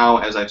am now,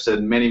 as I've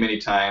said many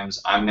times,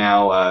 I'm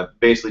now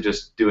basically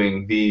just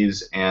doing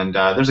these, and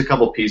there's a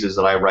couple pieces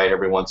that I write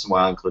every once in a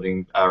while,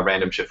 including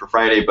random shit for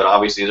Friday. But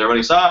obviously, as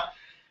everybody saw,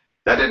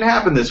 that didn't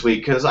happen this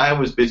week because I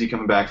was busy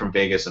coming back from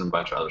Vegas and a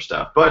bunch of other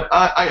stuff. But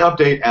I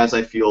update as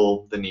I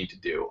feel the need to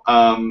do.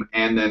 And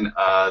then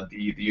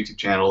the YouTube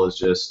channel is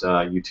just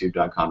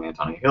youtube.com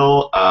Anthony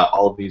Hill.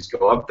 All of these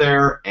go up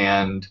there,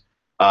 and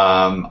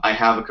I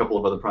have a couple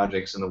of other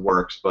projects in the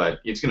works, but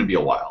it's going to be a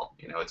while.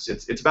 You know,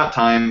 it's about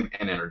time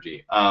and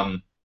energy.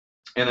 And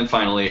then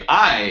finally,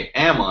 I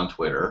am on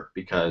Twitter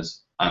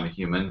because I'm a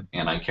human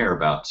and I care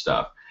about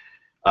stuff,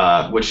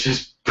 which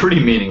is pretty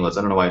meaningless.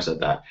 I don't know why I said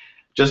that.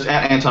 Just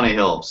at Anton A.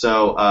 Hill.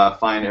 So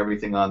find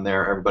everything on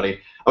there, everybody.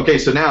 Okay,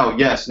 so now,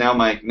 yes, now,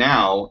 Mike,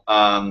 now,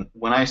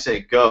 when I say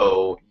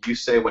go, you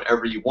say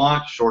whatever you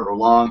want, short or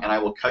long, and I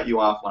will cut you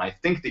off when I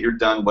think that you're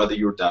done, whether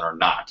you're done or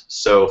not.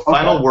 So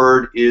final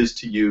word is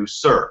to you,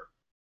 sir.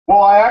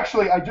 Well, I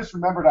just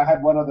remembered I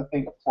had one other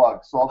thing to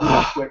plug, so I'll do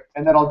that quick,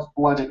 and then I'll just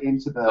blend it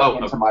into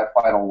my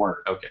final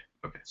word. Okay.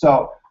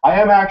 So I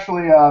am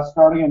actually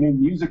starting a new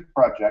music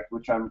project,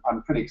 which I'm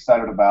pretty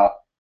excited about.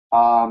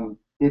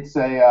 It's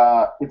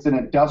an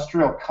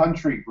industrial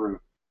country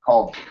group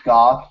called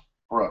Goth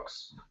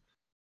Brooks.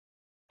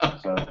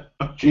 So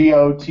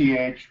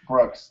Goth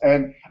Brooks,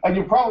 and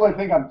you probably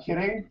think I'm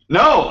kidding.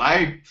 No,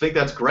 I think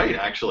that's great,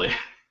 actually.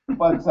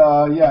 But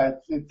yeah,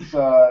 it's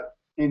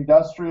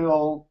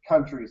industrial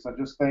country. So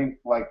just think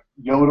like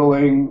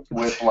yodeling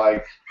with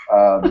like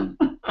 9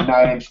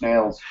 Inch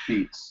Nails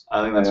beats.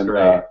 I think that's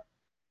great.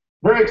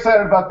 Very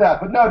excited about that.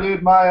 But no,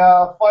 dude, my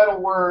final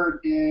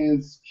word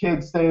is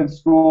kids stay in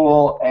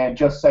school and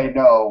just say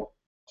no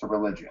to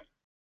religion.